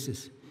hijo de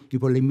meses y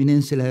por la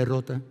inminencia de la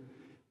derrota,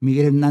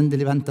 Miguel Hernández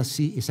levanta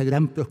así esa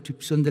gran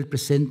proscripción del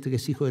presente que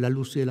es hijo de la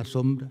luz y de la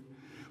sombra,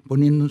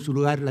 poniendo en su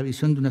lugar la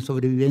visión de una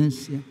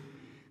sobrevivencia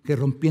que,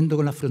 rompiendo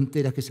con las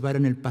fronteras que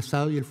separan el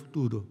pasado y el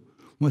futuro,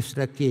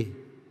 muestra que,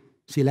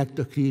 si el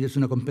acto de escribir es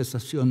una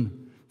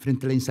compensación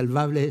frente a la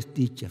insalvable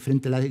desdicha,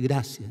 frente a la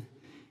desgracia,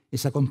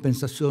 esa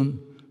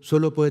compensación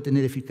solo puede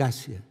tener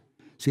eficacia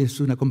si es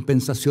una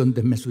compensación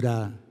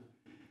desmesurada.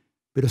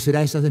 Pero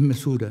será esa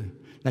desmesura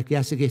la que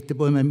hace que este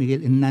poema de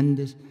Miguel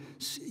Hernández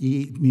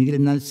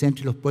sea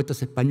entre los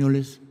poetas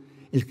españoles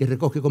el que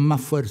recoge con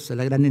más fuerza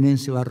la gran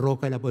herencia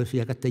barroca de la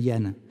poesía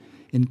castellana,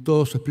 en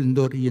todo su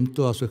esplendor y en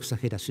toda su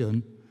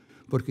exageración.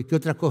 Porque ¿qué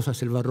otra cosa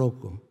es el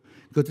barroco?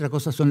 ¿Qué otra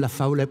cosa son las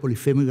fábulas de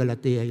Polifemo y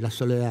Galatea y las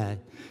soledades,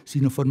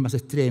 sino formas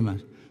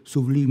extremas,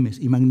 sublimes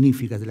y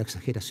magníficas de la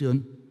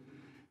exageración?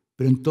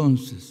 Pero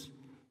entonces,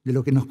 de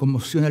lo que nos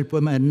conmociona el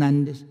poema de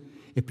Hernández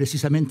es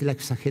precisamente la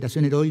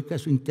exageración heroica de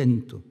su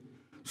intento,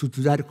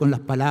 suturar con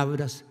las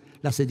palabras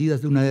las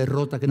heridas de una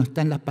derrota que no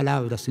está en las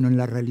palabras, sino en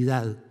la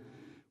realidad,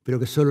 pero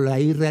que solo la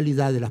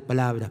irrealidad de las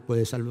palabras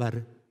puede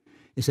salvar.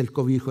 Es el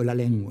cobijo de la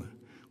lengua.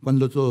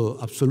 Cuando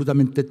todo,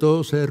 absolutamente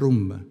todo, se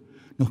derrumba,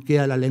 nos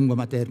queda la lengua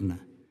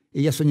materna.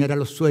 Ella soñará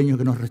los sueños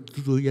que nos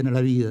restituyen a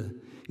la vida,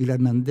 y la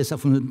grandeza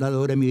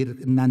fundadora de Miguel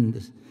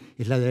Hernández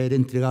es la de haber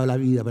entregado la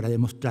vida para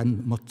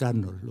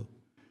mostrárnoslo.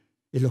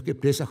 Es lo que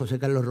expresa José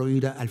Carlos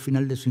Rovira al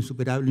final de su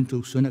insuperable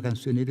introducción a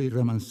Cancionero y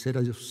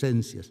Romancero de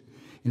Ausencias,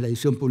 en la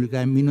edición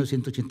publicada en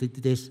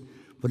 1983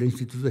 por el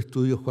Instituto de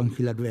Estudios Juan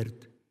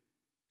Gilabert.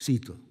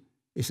 Cito: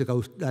 ese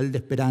caudal de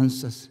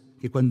esperanzas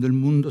que cuando el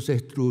mundo se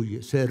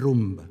destruye, se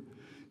derrumba,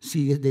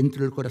 sigue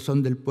dentro del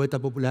corazón del poeta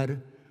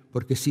popular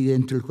porque sigue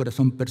dentro del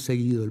corazón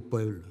perseguido del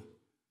pueblo.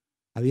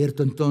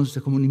 Abierto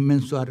entonces como un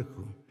inmenso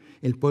arco,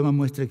 el poema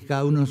muestra que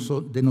cada uno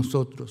de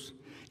nosotros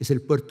es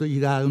el puerto de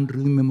llegada de un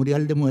río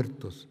inmemorial de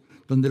muertos,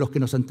 donde los que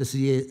nos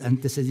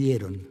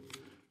antecedieron,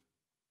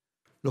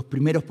 los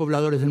primeros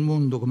pobladores del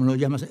mundo, como lo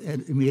llama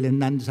Miguel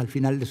Hernández al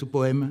final de su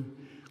poema,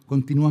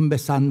 continúan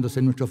besándose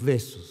en nuestros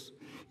besos,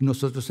 y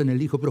nosotros en el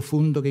hijo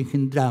profundo que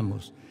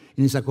engendramos,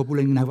 en esa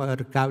cópula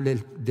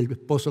inabarcable del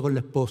esposo con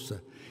la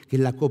esposa, que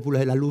es la cópula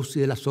de la luz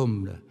y de la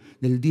sombra,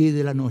 del día y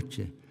de la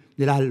noche,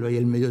 del alba y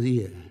el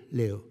mediodía.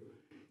 Leo: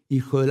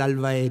 hijo del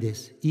alba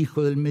eres,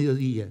 hijo del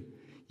mediodía,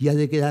 y ha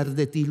de quedar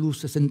de ti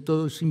luces en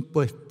todos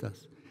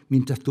impuestas,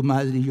 mientras tu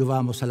madre y yo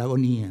vamos a la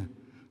agonía,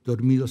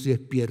 dormidos y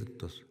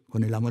despiertos,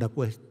 con el amor a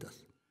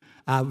cuestas.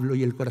 Hablo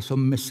y el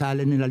corazón me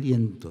sale en el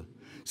aliento.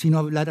 Si no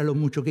hablara lo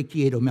mucho que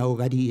quiero, me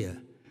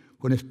ahogaría.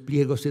 Con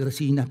espliegos y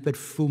resinas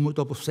perfumo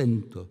tu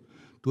aposento.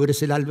 Tú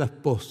eres el alba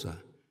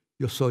esposa,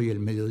 yo soy el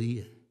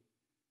mediodía.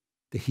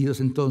 Tejidos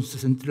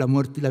entonces entre la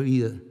muerte y la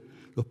vida,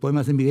 los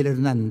poemas de Miguel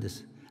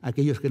Hernández,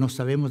 aquellos que no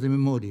sabemos de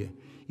memoria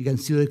y que han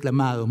sido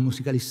declamados,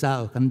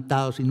 musicalizados,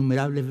 cantados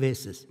innumerables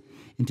veces,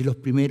 entre los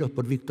primeros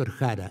por Víctor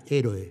Jara,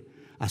 héroe,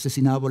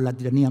 asesinado por la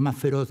tiranía más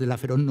feroz de la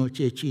feroz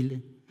noche de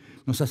Chile,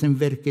 nos hacen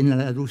ver que en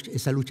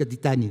esa lucha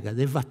titánica,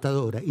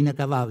 devastadora,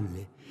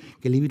 inacabable,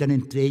 que libran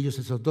entre ellos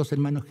esos dos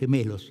hermanos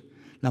gemelos,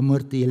 la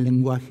muerte y el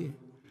lenguaje,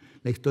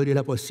 la historia de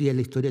la poesía es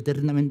la historia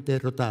eternamente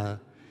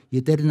derrotada y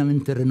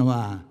eternamente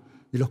renovada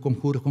de los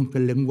conjuros con que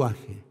el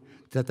lenguaje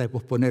trata de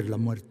posponer la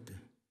muerte.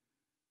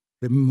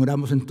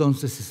 Rememoramos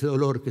entonces ese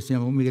dolor que se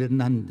llamó Miguel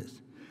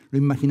Hernández. Lo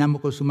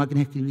imaginamos con su máquina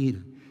de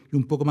escribir y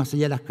un poco más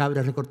allá las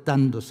cabras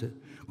recortándose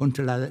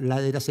contra la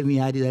ladera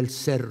semiárida del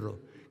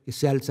cerro que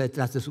se alza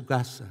detrás de su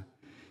casa,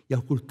 y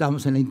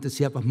auscultamos en la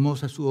intensidad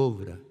pasmosa su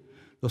obra,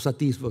 los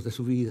atisbos de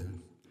su vida.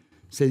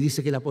 Se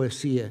dice que la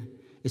poesía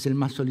es el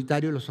más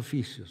solitario de los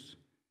oficios.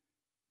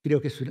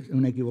 Creo que es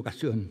una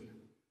equivocación.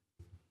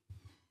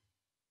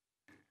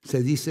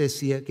 Se dice,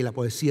 decía, que la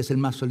poesía es el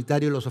más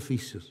solitario de los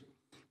oficios.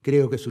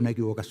 Creo que es una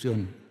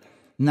equivocación.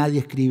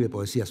 Nadie escribe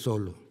poesía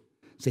solo.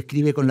 Se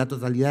escribe con la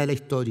totalidad de la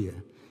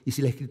historia. Y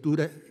si la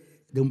escritura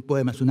de un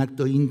poema es un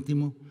acto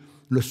íntimo,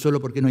 lo es solo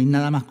porque no hay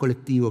nada más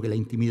colectivo que la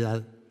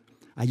intimidad.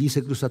 Allí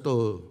se cruza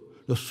todo,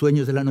 los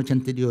sueños de la noche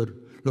anterior,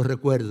 los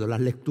recuerdos,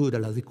 las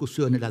lecturas, las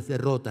discusiones, las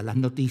derrotas, las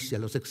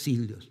noticias, los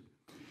exilios.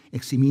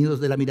 Eximidos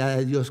de la mirada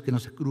de Dios que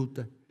nos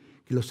escruta,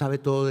 que lo sabe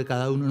todo de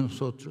cada uno de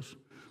nosotros.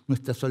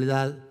 Nuestra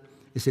soledad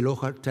es el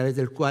ojo a través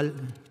del cual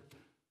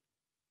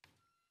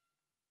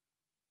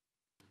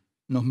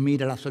nos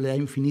mira la soledad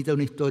infinita de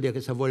una historia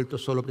que se ha vuelto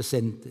solo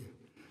presente.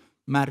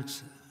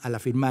 Marx, al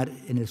afirmar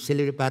en el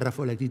célebre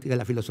párrafo La crítica de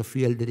la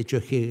filosofía del derecho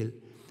de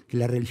Hegel que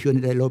la religión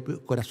era el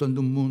opio, corazón de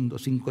un mundo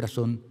sin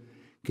corazón,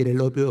 que era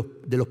el opio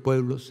de los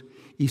pueblos,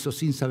 hizo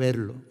sin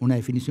saberlo una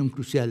definición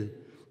crucial,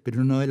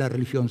 pero no de la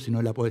religión, sino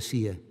de la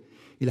poesía.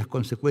 Y las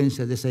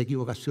consecuencias de esa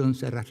equivocación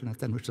se arrastran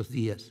hasta nuestros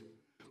días,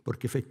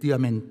 porque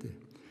efectivamente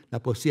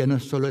la poesía no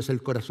solo es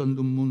el corazón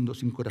de un mundo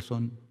sin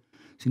corazón,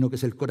 sino que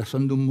es el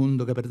corazón de un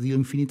mundo que ha perdido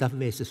infinitas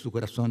veces su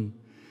corazón.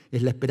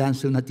 Es la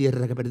esperanza de una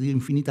tierra que ha perdido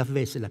infinitas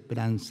veces la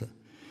esperanza.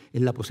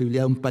 Es la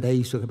posibilidad de un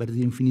paraíso que ha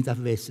perdido infinitas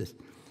veces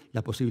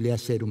la posibilidad de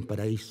ser un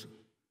paraíso.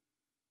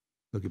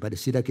 Lo que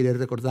pareciera querer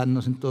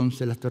recordarnos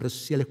entonces las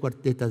torrenciales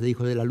cuartetas de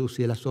Hijos de la Luz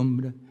y de la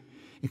Sombra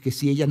es que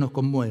si ellas nos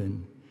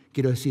conmueven,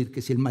 quiero decir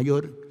que si el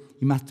mayor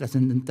y más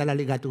trascendental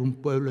alegato de un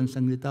pueblo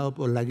ensangrentado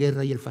por la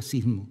guerra y el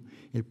fascismo,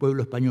 el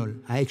pueblo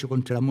español, ha hecho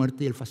contra la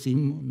muerte y el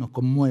fascismo, nos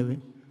conmueve,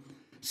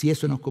 si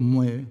eso nos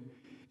conmueve,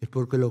 es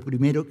porque lo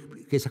primero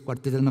que esas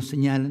cuartetas nos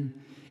señalan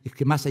es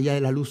que más allá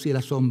de la luz y de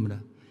la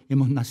sombra,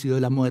 hemos nacido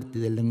de la muerte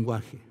y del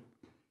lenguaje.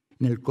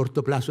 En el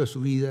corto plazo de su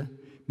vida,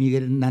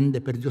 Miguel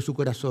Hernández perdió su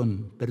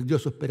corazón, perdió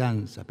su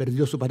esperanza,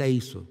 perdió su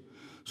paraíso,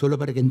 solo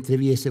para que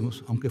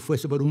entreviésemos, aunque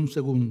fuese por un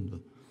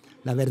segundo,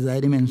 la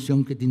verdadera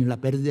dimensión que tiene la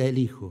pérdida del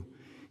hijo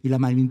y la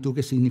magnitud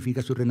que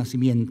significa su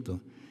renacimiento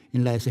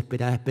en la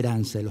desesperada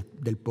esperanza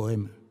del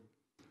poema.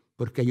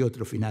 Porque hay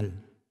otro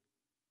final.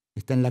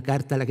 Está en la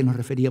carta a la que nos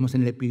referíamos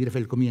en el epígrafe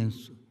del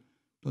comienzo,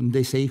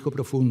 donde ese hijo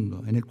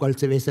profundo, en el cual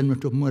se besan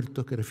nuestros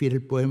muertos, que refiere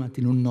el poema,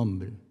 tiene un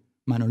nombre,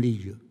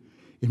 Manolillo.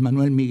 Es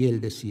Manuel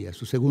Miguel, decía,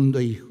 su segundo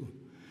hijo.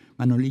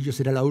 Manolillo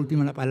será la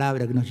última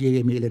palabra que nos llegue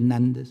a Miguel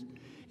Hernández,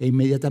 e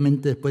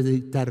inmediatamente después de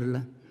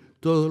dictarla,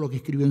 todo lo que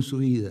escribió en su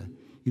vida,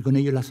 y con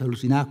ello las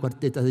alucinadas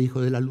cuartetas de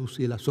Hijos de la Luz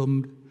y de la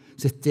Sombra,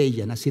 se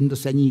estrellan,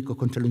 haciéndose añicos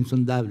contra lo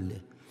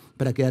insondable,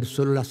 para quedar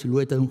solo la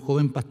silueta de un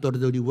joven pastor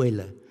de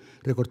Orihuela,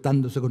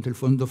 recortándose contra el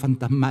fondo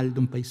fantasmal de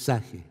un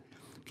paisaje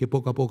que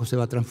poco a poco se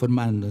va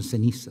transformando en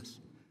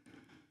cenizas.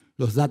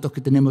 Los datos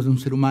que tenemos de un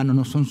ser humano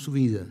no son su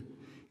vida,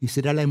 y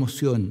será la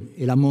emoción,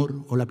 el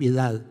amor o la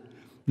piedad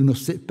de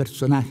unos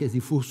personajes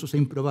difusos e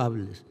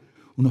improbables,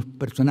 unos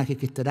personajes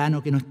que estarán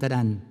o que no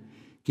estarán,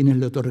 quienes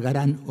le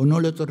otorgarán o no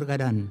le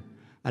otorgarán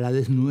a la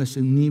desnudez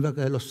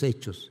unívoca de los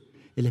hechos,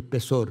 el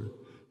espesor,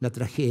 la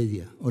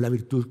tragedia o la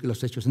virtud que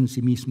los hechos en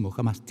sí mismos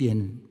jamás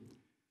tienen.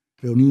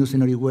 Reunidos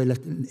en Orihuela,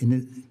 en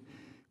el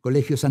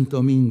Colegio Santo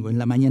Domingo, en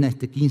la mañana de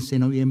este 15 de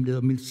noviembre de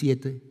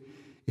 2007,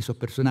 esos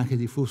personajes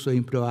difusos e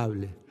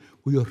improbables,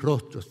 cuyos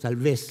rostros tal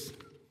vez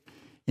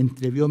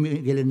entrevió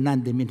Miguel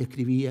Hernández mientras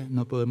escribía,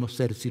 no podemos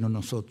ser sino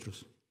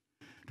nosotros.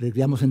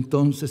 Recreamos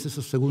entonces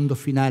esos segundos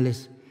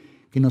finales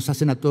que nos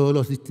hacen a todos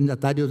los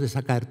destinatarios de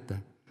esa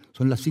carta.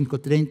 Son las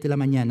 5:30 de la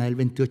mañana del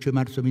 28 de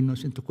marzo de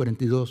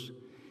 1942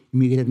 y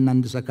Miguel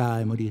Hernández acaba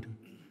de morir.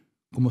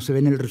 Como se ve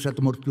en el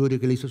retrato mortuorio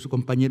que le hizo su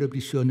compañero de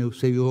prisión,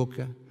 Eusebio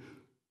Oca,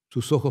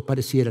 sus ojos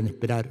parecieran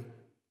esperar.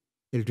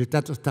 El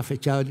retrato está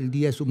fechado en el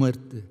día de su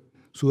muerte.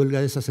 Su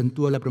delgadez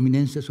acentúa la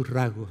prominencia de sus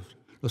rasgos,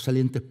 los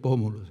salientes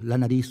pómulos, la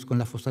nariz con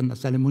las fosas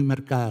nasales muy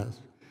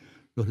marcadas,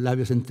 los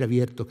labios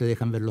entreabiertos que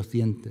dejan ver los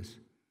dientes.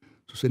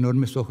 Sus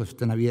enormes ojos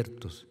están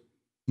abiertos.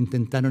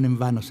 Intentaron en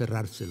vano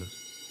cerrárselos.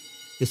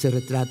 Ese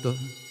retrato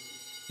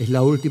es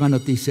la última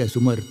noticia de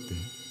su muerte.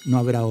 No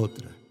habrá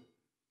otra.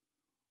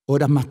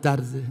 Horas más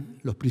tarde,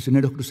 los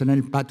prisioneros cruzarán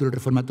el patio del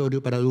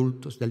reformatorio para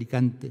adultos de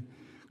Alicante,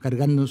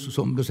 cargando en sus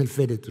hombros el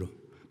féretro,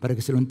 para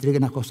que se lo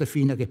entreguen a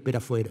Josefina, que espera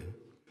afuera.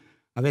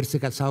 Haberse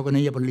casado con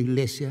ella por la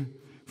iglesia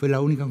fue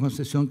la única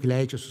concesión que le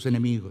ha hecho a sus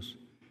enemigos,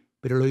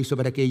 pero lo hizo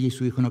para que ella y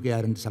su hijo no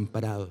quedaran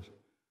desamparados.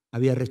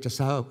 Había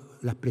rechazado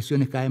las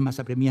presiones cada vez más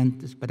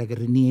apremiantes para que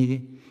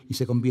reniegue y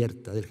se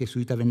convierta del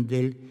jesuita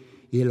Vendrell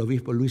y del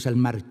obispo Luis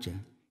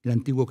Almarcha, el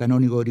antiguo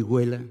canónigo de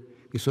Orihuela,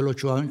 que solo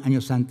 8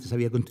 años antes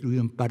había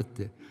contribuido en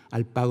parte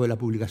al pago de la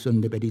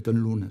publicación de Perito en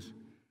Lunas.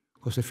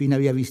 Josefina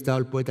había visitado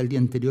al poeta el día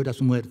anterior a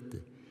su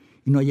muerte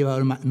y no ha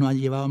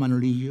llevado a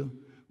Manolillo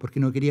porque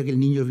no quería que el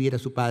niño viera a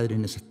su padre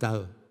en ese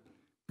estado.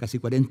 Casi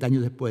 40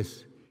 años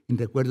después, en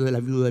recuerdo de la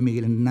viuda de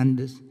Miguel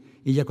Hernández,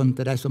 ella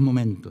contará esos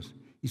momentos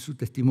y su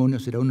testimonio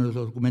será uno de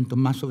los documentos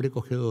más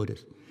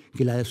sobrecogedores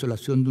que la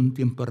desolación de un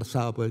tiempo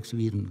arrasado puede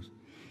exhibirnos.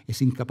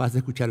 Es incapaz de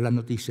escuchar la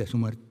noticia de su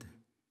muerte.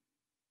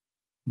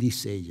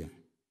 Dice ella,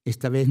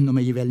 esta vez no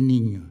me llevé al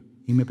niño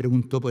y me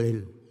preguntó por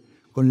él.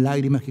 Con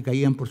lágrimas que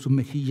caían por sus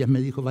mejillas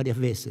me dijo varias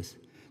veces,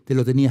 te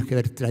lo tenías que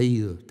haber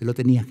traído, te lo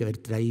tenías que haber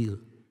traído.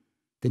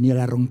 Tenía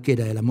la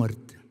ronquera de la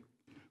muerte.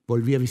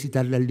 Volví a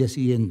visitarla al día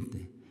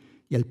siguiente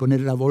y al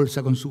poner la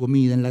bolsa con su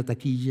comida en la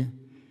taquilla,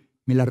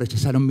 me la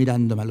rechazaron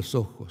mirándome a los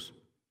ojos.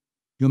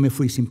 Yo me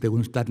fui sin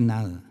preguntar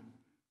nada.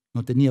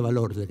 No tenía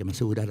valor de que me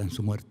aseguraran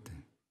su muerte.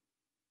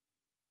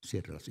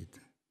 Cierra la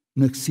cita.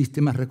 No existe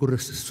más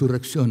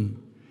resurrección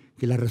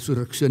que la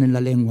resurrección en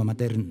la lengua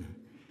materna.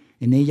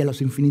 En ella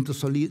los infinitos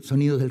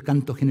sonidos del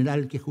canto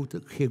general que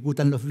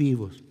ejecutan los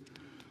vivos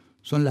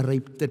son la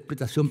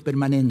reinterpretación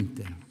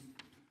permanente,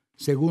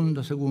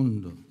 segundo a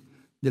segundo,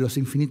 de los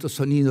infinitos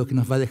sonidos que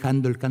nos va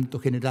dejando el canto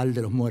general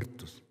de los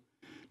muertos.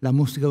 La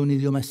música de un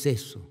idioma es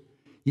eso,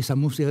 y esa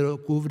música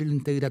lo cubre y lo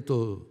integra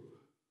todo.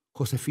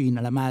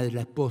 Josefina, la madre,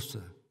 la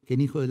esposa, que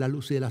en Hijo de la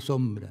Luz y de la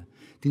Sombra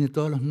tiene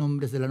todos los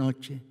nombres de la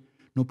noche,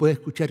 no puede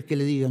escuchar que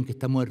le digan que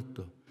está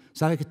muerto.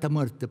 Sabe que está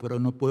muerto, pero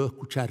no puedo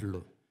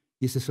escucharlo.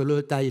 Y ese solo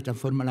detalle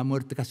transforma la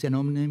muerte casi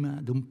anónima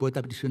de un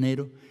poeta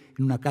prisionero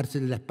en una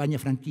cárcel de la España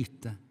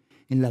franquista,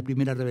 en la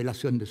primera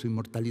revelación de su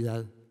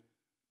inmortalidad.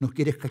 No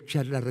quiere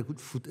escuchar la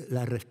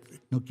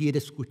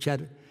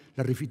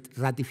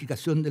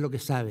ratificación de lo que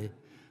sabe,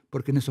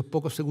 porque en esos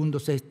pocos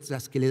segundos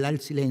extras que le da el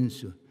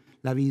silencio,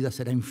 la vida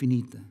será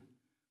infinita.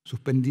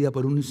 Suspendida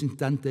por unos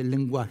instantes del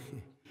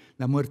lenguaje,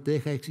 la muerte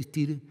deja de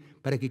existir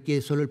para que quede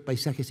solo el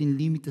paisaje sin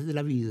límites de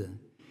la vida.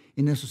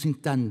 En esos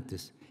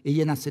instantes,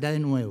 ella nacerá de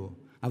nuevo,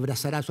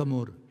 abrazará su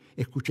amor,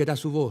 escuchará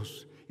su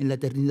voz en la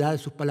eternidad de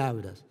sus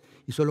palabras,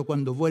 y solo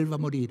cuando vuelva a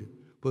morir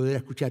podrá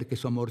escuchar que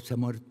su amor se ha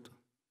muerto.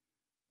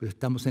 Pero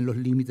estamos en los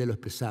límites de lo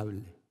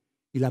expresable,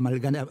 y la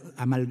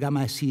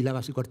amalgama de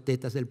sílabas y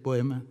cuartetas del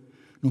poema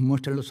nos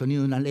muestra los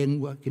sonidos de una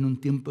lengua que en un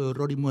tiempo de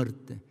horror y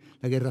muerte,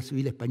 la Guerra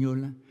Civil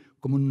Española,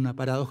 como en una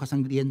paradoja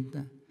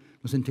sangrienta,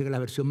 nos entrega la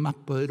versión más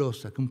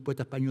poderosa que un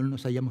poeta español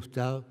nos haya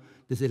mostrado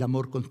desde el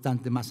amor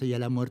constante más allá de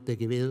la muerte de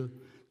Quevedo,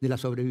 de la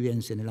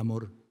sobrevivencia en el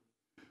amor.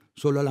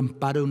 Solo al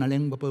amparo de una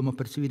lengua podemos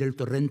percibir el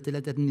torrente de la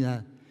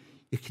eternidad.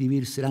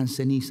 Escribir serán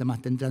ceniza,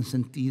 más tendrán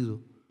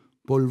sentido.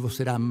 Polvo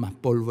serán, más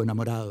polvo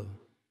enamorado.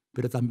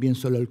 Pero también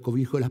solo el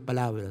cobijo de las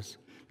palabras.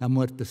 La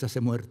muerte se hace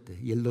muerte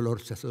y el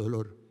dolor se hace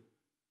dolor.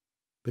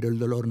 Pero el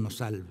dolor nos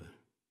salva.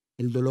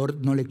 El dolor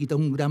no le quita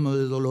un gramo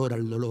de dolor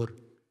al dolor.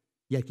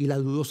 Y aquí la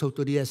dudosa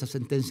autoridad de esa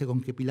sentencia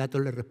con que Pilato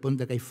le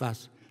responde a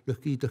Caifás, lo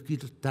escrito,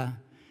 escrito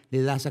está,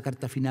 le da esa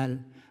carta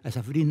final, a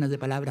esas briznas de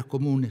palabras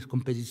comunes,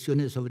 con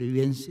peticiones de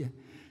sobrevivencia,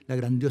 la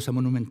grandiosa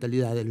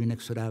monumentalidad de lo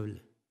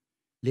inexorable.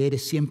 Leer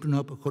es siempre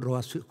una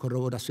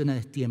corroboración a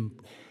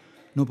destiempo.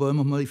 No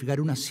podemos modificar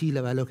una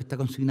sílaba de lo que está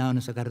consignado en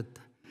esa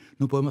carta.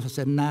 No podemos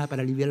hacer nada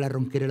para aliviar la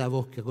ronquera de la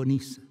voz que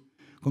agoniza,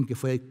 con que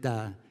fue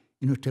dictada.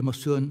 Y nuestra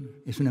emoción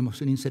es una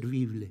emoción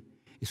inservible,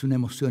 es una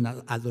emoción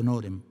ad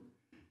honorem.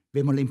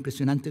 Vemos la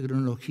impresionante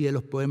cronología de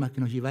los poemas que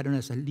nos llevaron a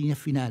esas líneas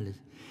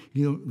finales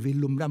y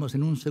vislumbramos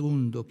en un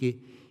segundo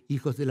que,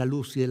 hijos de la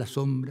luz y de la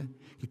sombra,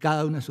 que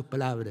cada una de sus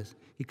palabras,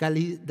 que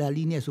cada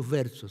línea de sus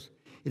versos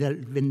era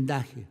el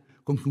vendaje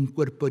con que un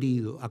cuerpo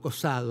herido,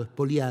 acosado,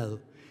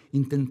 expoliado,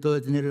 intentó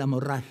detener la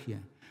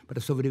hemorragia para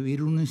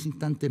sobrevivir unos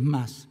instantes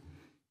más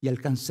y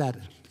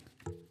alcanzar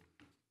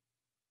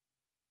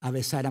a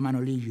besar a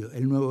Manolillo,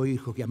 el nuevo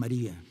hijo que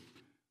amaría.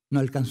 No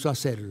alcanzó a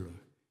hacerlo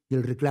y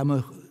el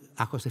reclamo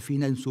a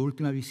Josefina en su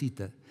última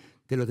visita,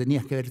 te lo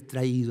tenías que haber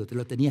traído, te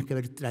lo tenías que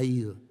haber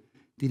traído,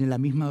 tiene la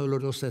misma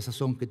dolorosa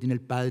desazón que tiene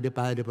el Padre,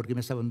 Padre, ¿por qué me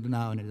has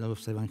abandonado?, en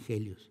los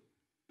Evangelios.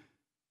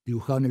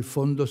 Dibujado en el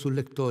fondo de sus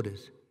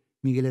lectores,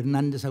 Miguel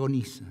Hernández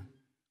agoniza,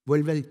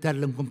 vuelve a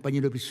dictarle a un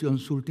compañero de prisión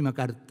su última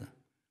carta,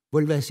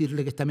 vuelve a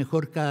decirle que está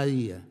mejor cada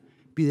día,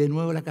 pide de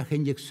nuevo la caja de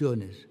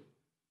inyecciones.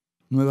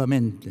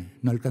 Nuevamente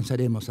no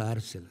alcanzaremos a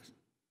dárselas.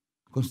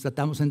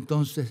 Constatamos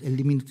entonces el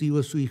diminutivo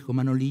de su hijo,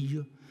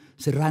 Manolillo,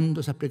 cerrando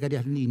esas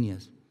precarias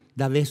líneas,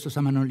 da besos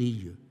a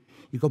Manolillo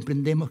y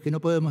comprendemos que no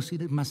podemos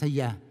ir más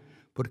allá,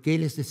 porque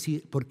él,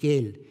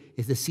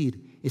 es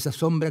decir, esa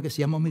sombra que se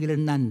llamó Miguel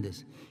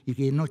Hernández y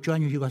que en 8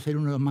 años llegó a ser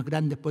uno de los más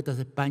grandes poetas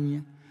de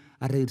España,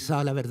 ha regresado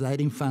a la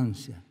verdadera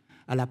infancia,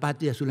 a la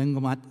patria de su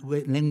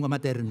lengua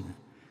materna,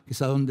 que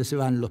es a donde se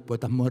van los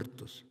poetas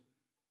muertos.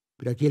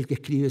 Pero aquí el que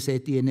escribe se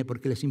detiene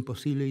porque le es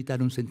imposible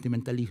evitar un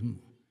sentimentalismo.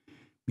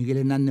 Miguel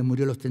Hernández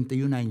murió a los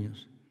 31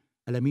 años,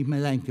 a la misma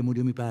edad en que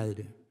murió mi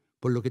padre,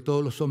 por lo que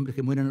todos los hombres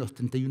que mueren a los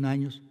 31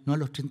 años, no a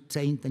los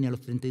 30 ni a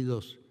los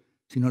 32,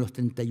 sino a los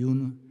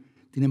 31,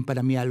 tienen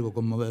para mí algo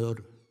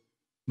conmovedor.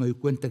 Me doy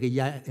cuenta que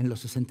ya en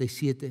los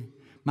 67,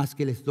 más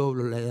que les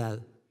doblo la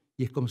edad,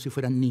 y es como si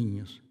fueran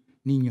niños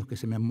que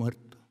se me han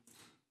muerto.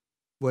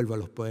 Vuelvo a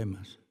los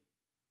poemas.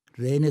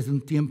 Rehenes de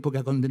un tiempo que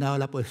ha condenado a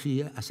la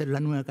poesía a ser la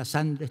nueva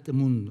Casandra de este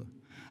mundo,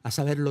 a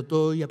saberlo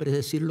todo y a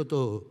predecirlo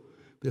todo,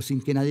 pero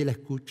sin que nadie la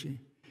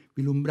escuche.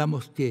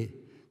 Vislumbramos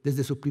que,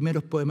 desde sus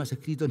primeros poemas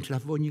escritos entre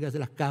las bóñigas de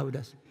las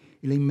cabras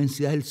y la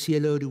inmensidad del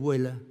cielo de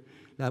Orihuela,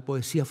 la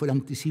poesía fue el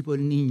anticipo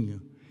del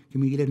niño que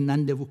Miguel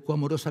Hernández buscó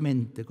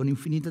amorosamente, con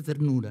infinita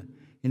ternura,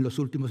 en los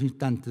últimos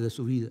instantes de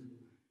su vida.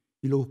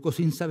 Y lo buscó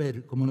sin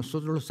saber, como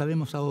nosotros lo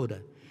sabemos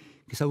ahora,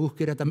 que esa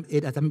búsqueda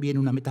era también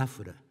una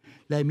metáfora,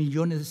 la de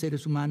millones de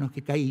seres humanos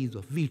que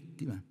caídos,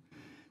 víctimas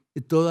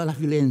de todas las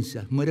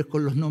violencias, mueren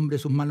con los nombres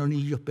de sus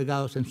manonillos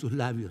pegados en sus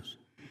labios.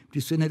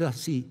 Prisioneros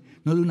así,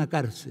 no de una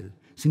cárcel,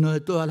 sino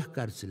de todas las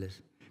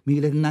cárceles.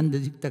 Miguel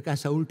Hernández dicta acá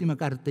esa última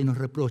carta y nos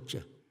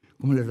reprocha,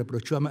 como le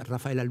reprochó a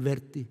Rafael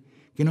Alberti,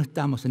 que no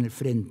estamos en el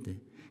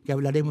frente, que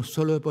hablaremos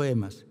solo de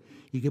poemas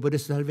y que por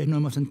eso tal vez no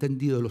hemos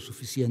entendido lo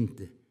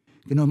suficiente,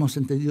 que no hemos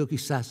entendido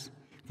quizás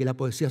que la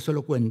poesía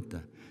solo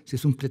cuenta si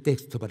es un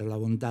pretexto para la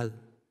bondad.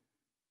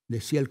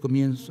 Decía al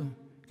comienzo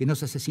que no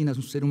se asesina a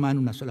un ser humano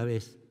una sola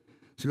vez,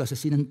 se lo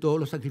asesinan todos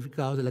los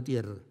sacrificados de la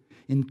tierra,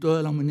 en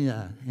toda la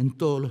humanidad, en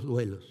todos los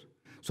duelos.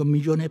 Son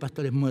millones de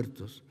pastores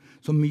muertos,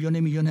 son millones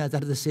y millones de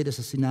atardeceres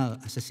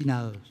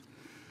asesinados,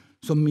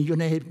 son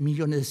millones y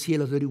millones de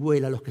cielos de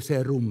Orihuela los que se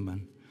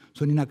derrumban,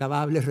 son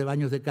inacabables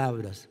rebaños de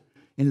cabras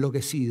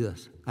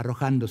enloquecidas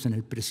arrojándose en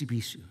el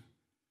precipicio.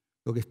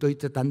 Lo que estoy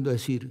tratando de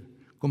decir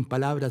con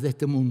palabras de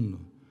este mundo,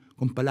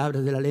 con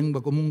palabras de la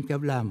lengua común que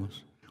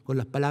hablamos, con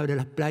las palabras de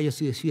las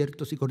playas y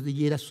desiertos y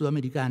cordilleras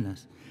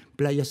sudamericanas,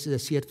 playas y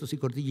desiertos y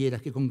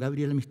cordilleras que con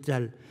Gabriela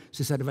Mistral,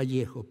 César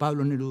Vallejo,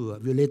 Pablo Neruda,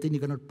 Violeta y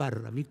Nicanor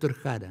Parra, Víctor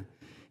Jara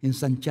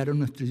ensancharon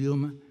nuestro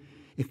idioma,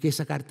 es que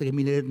esa carta que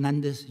Miguel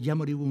Hernández, ya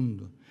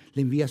moribundo,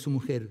 le envía a su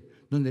mujer,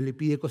 donde le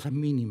pide cosas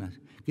mínimas,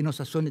 que no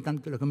sazone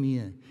tanto la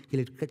comida, que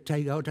le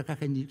traiga otra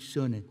caja de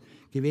inyecciones,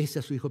 que bese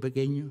a su hijo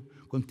pequeño,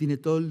 contiene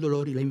todo el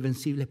dolor y la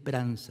invencible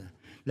esperanza,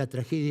 la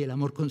tragedia y el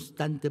amor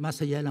constante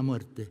más allá de la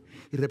muerte,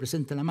 y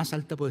representa la más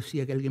alta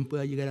poesía que alguien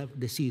pueda llegar a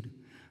decir,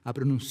 a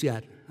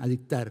pronunciar, a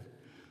dictar.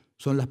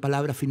 Son las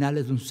palabras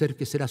finales de un ser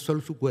que será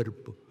solo su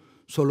cuerpo,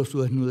 solo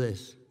su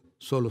desnudez,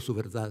 solo su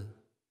verdad.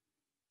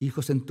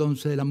 Hijos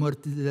entonces de la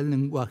muerte y del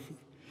lenguaje,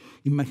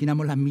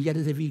 imaginamos las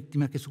millares de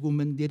víctimas que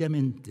sucumben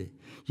diariamente,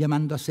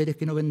 llamando a seres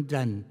que no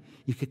vendrán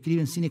y que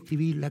escriben sin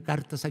escribirle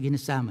cartas a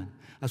quienes aman,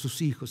 a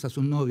sus hijos, a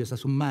sus novias, a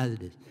sus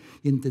madres.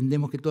 Y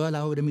entendemos que toda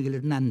la obra de Miguel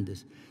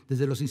Hernández,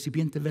 desde los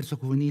incipientes versos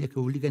juveniles que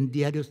publica en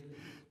diarios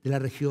de la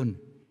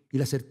región y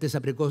la certeza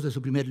precoz de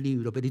su primer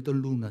libro, Perito en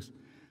Lunas,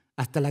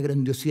 hasta la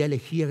grandiosidad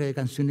elegíaca de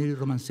cancionero y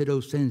romancero de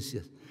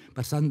ausencias,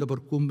 pasando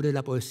por cumbre de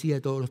la poesía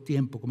de todos los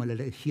tiempos, como la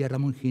elegía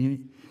Ramón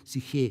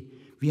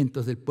Sigé,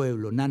 Vientos del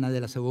pueblo, Nana de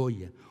la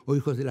cebolla, o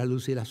Hijos de la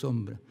luz y de la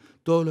sombra.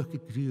 Todo lo que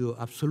escribió,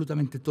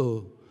 absolutamente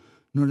todo,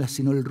 no le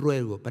sino el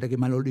ruego para que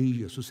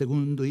Manolillo, su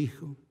segundo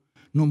hijo,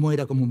 no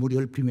muera como murió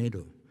el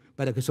primero,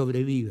 para que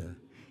sobreviva,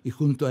 y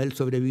junto a él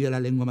sobreviva la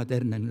lengua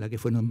materna en la que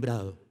fue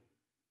nombrado.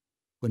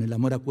 Con el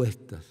amor a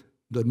cuestas,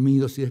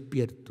 dormidos y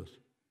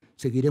despiertos,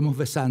 seguiremos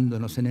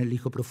besándonos en el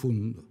hijo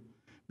profundo.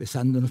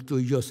 Besándonos tú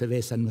y yo se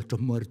besan nuestros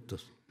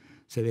muertos,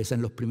 se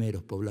besan los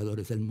primeros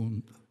pobladores del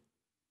mundo.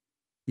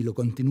 Y lo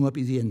continúa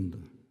pidiendo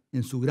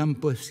en su gran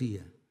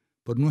poesía,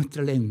 por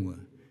nuestra lengua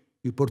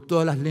y por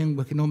todas las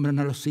lenguas que nombran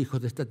a los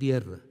hijos de esta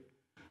tierra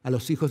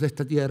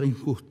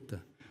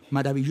injusta,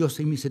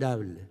 maravillosa y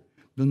miserable,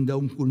 donde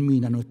aún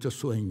culmina nuestro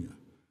sueño,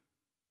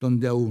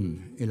 donde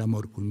aún el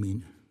amor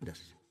culmina.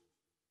 Gracias.